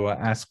you to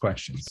ask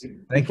questions.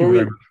 Thank you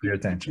very much for your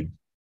attention.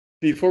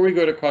 Before we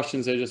go to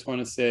questions, I just want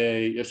to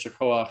say, Yasher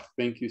Koach,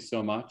 thank you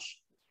so much.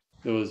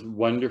 It was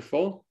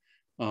wonderful.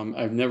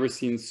 I've never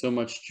seen so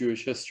much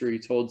Jewish history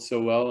told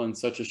so well in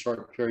such a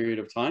short period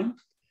of time.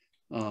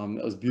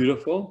 It was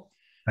beautiful.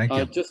 Thank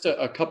you. Just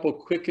a couple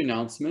quick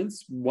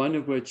announcements, one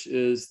of which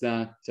is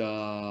that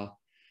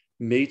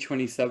May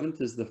 27th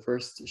is the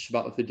first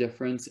Shabbat with a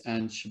Difference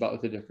and Shabbat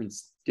with a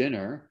Difference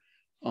dinner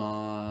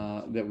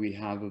that we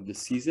have of the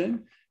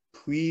season.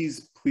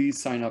 Please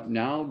sign up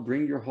now.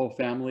 Bring your whole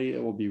family.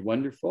 It will be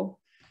wonderful.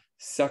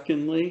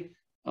 Secondly,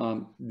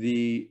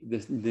 the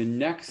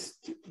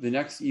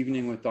next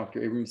evening with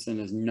Dr. Abramson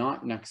is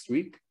not next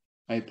week.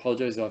 I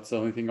apologize. That's the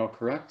only thing I'll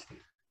correct.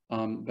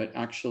 But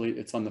actually,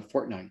 it's on the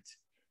fortnight.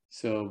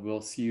 So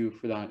we'll see you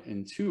for that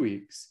in 2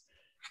 weeks.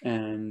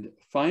 And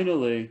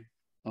finally,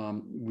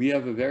 we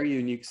have a very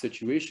unique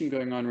situation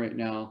going on right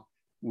now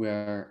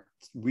where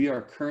we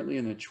are currently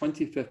in the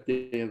 25th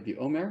day of the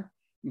Omer,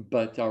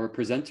 but our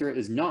presenter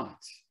is not.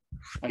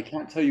 I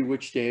can't tell you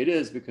which day it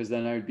is because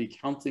then I would be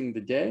counting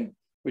the day,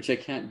 which I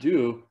can't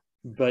do,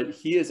 but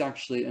he is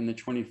actually in the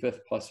 25th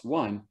plus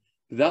 1.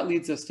 That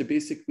leads us to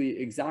basically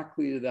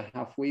exactly the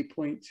halfway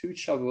point to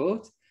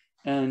Shavuot,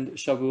 and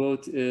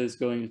Shavuot is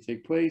going to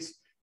take place.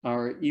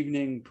 Our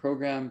evening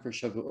program for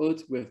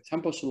Shavuot with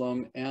Temple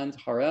Shalom and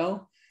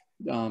Harel,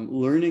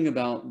 learning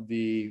about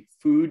the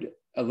food,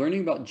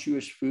 learning about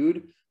Jewish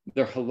food,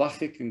 their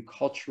halachic and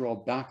cultural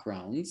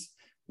backgrounds,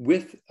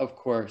 with, of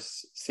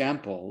course,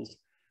 samples,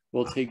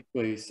 will take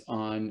place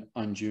on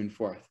June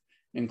 4th,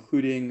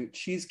 including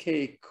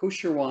cheesecake,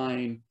 kosher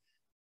wine,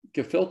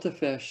 gefilte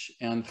fish,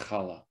 and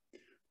challah.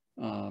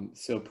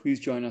 So please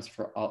join us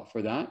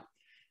for that.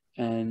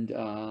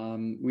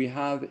 And we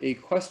have a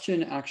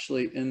question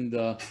actually in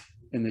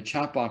the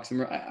chat box.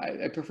 And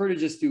I prefer to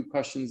just do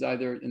questions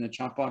either in the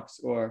chat box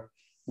or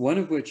one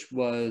of which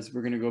was,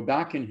 we're going to go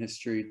back in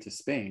history to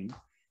Spain.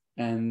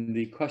 And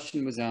the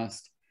question was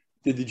asked,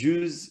 did the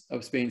Jews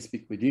of Spain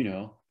speak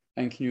Ladino?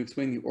 And can you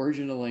explain the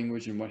origin of the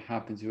language and what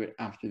happened to it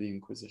after the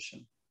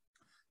Inquisition?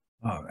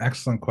 Oh,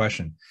 excellent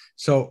question.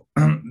 So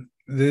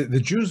the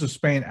Jews of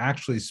Spain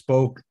actually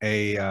spoke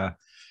a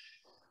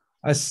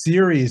a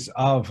series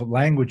of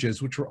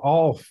languages which were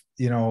all,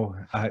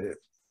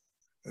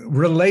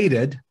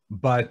 related,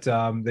 but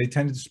they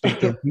tended to speak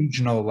the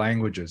regional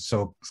languages.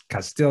 So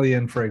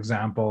Castilian, for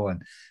example,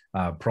 and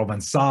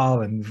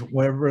Provençal, and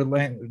whatever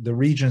the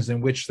regions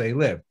in which they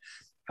lived.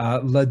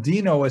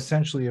 Ladino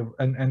essentially,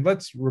 and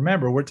let's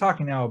remember, we're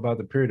talking now about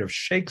the period of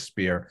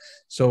Shakespeare.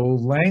 So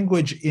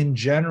language in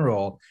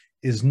general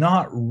is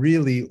not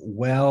really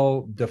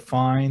well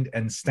defined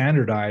and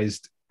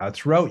standardized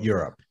throughout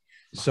Europe.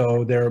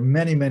 So there are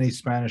many, many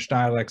Spanish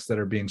dialects that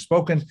are being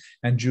spoken,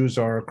 and Jews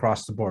are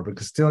across the board. But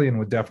Castilian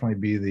would definitely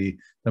be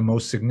the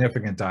most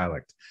significant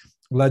dialect.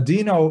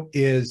 Ladino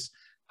is,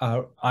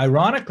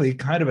 ironically,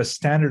 kind of a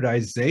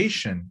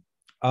standardization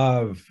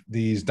of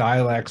these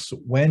dialects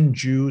when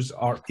Jews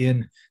are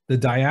in the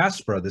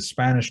diaspora, the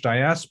Spanish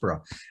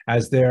diaspora,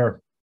 as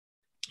they're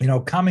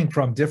coming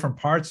from different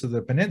parts of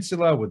the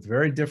peninsula with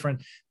very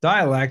different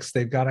dialects.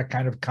 They've got to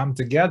kind of come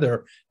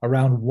together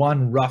around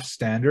one rough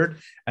standard,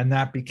 and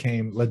that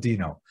became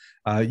Ladino.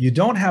 You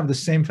don't have the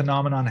same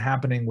phenomenon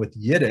happening with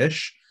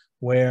Yiddish,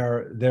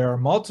 where there are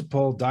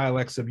multiple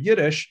dialects of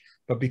Yiddish,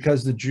 but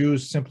because the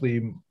Jews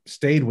simply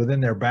stayed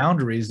within their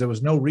boundaries, there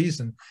was no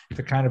reason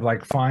to kind of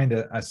like find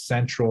a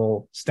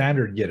central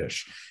standard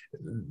Yiddish.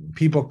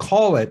 People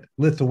call it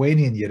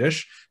Lithuanian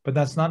Yiddish, but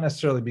that's not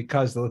necessarily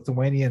because the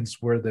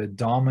Lithuanians were the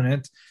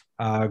dominant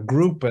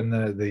group and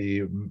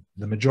the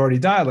majority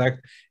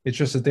dialect. It's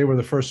just that they were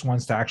the first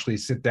ones to actually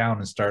sit down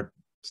and start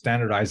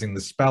standardizing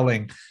the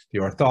spelling, the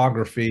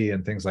orthography,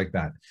 and things like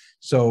that.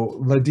 So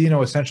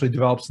Ladino essentially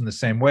develops in the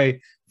same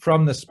way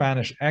from the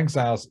Spanish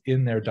exiles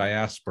in their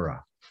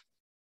diaspora.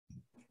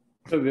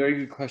 A very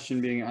good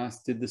question being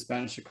asked. Did the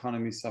Spanish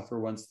economy suffer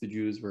once the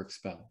Jews were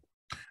expelled?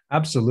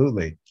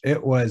 Absolutely.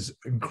 It was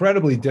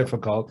incredibly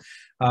difficult.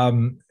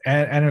 And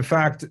in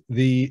fact,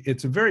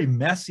 it's a very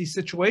messy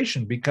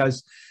situation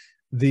because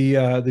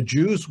the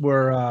Jews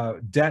were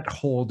debt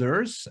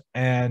holders,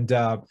 and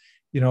the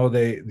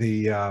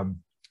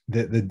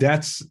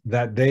debts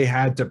that they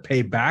had to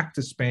pay back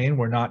to Spain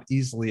were not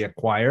easily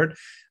acquired,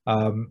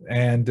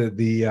 and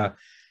the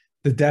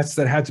debts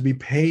that had to be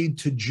paid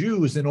to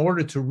Jews in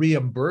order to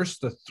reimburse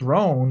the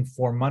throne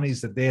for monies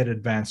that they had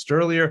advanced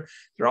earlier.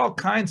 There are all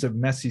kinds of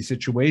messy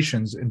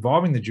situations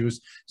involving the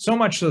Jews, so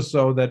much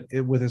so that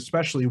with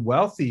especially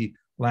wealthy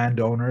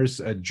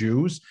landowners,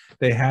 Jews,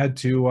 they had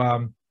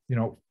to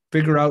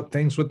figure out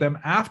things with them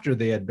after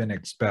they had been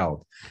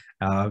expelled.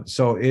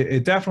 So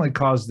it definitely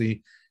caused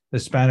the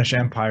Spanish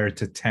Empire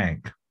to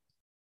tank.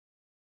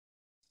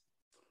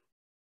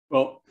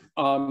 Well,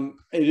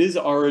 it is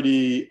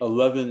already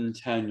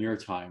 11:10 your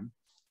time,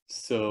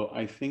 so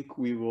I think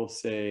we will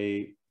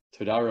say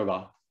Toda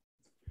Rabah.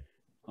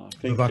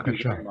 Thank you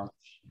very much.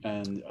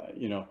 And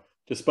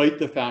despite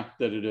the fact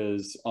that it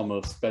is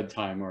almost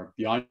bedtime or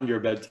beyond your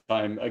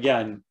bedtime,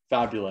 again,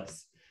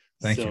 fabulous.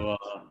 Thank you.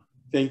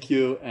 Thank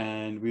you,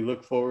 and we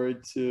look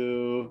forward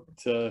to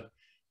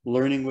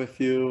learning with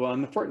you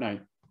on the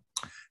fortnight.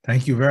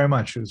 Thank you very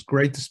much. It was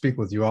great to speak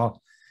with you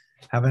all.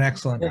 Have an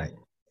excellent night.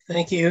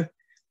 Thank you.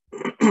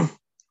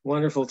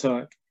 Wonderful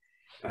talk.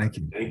 Thank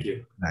you. Thank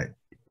you. Night.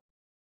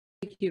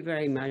 Thank you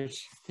very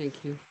much.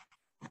 Thank you.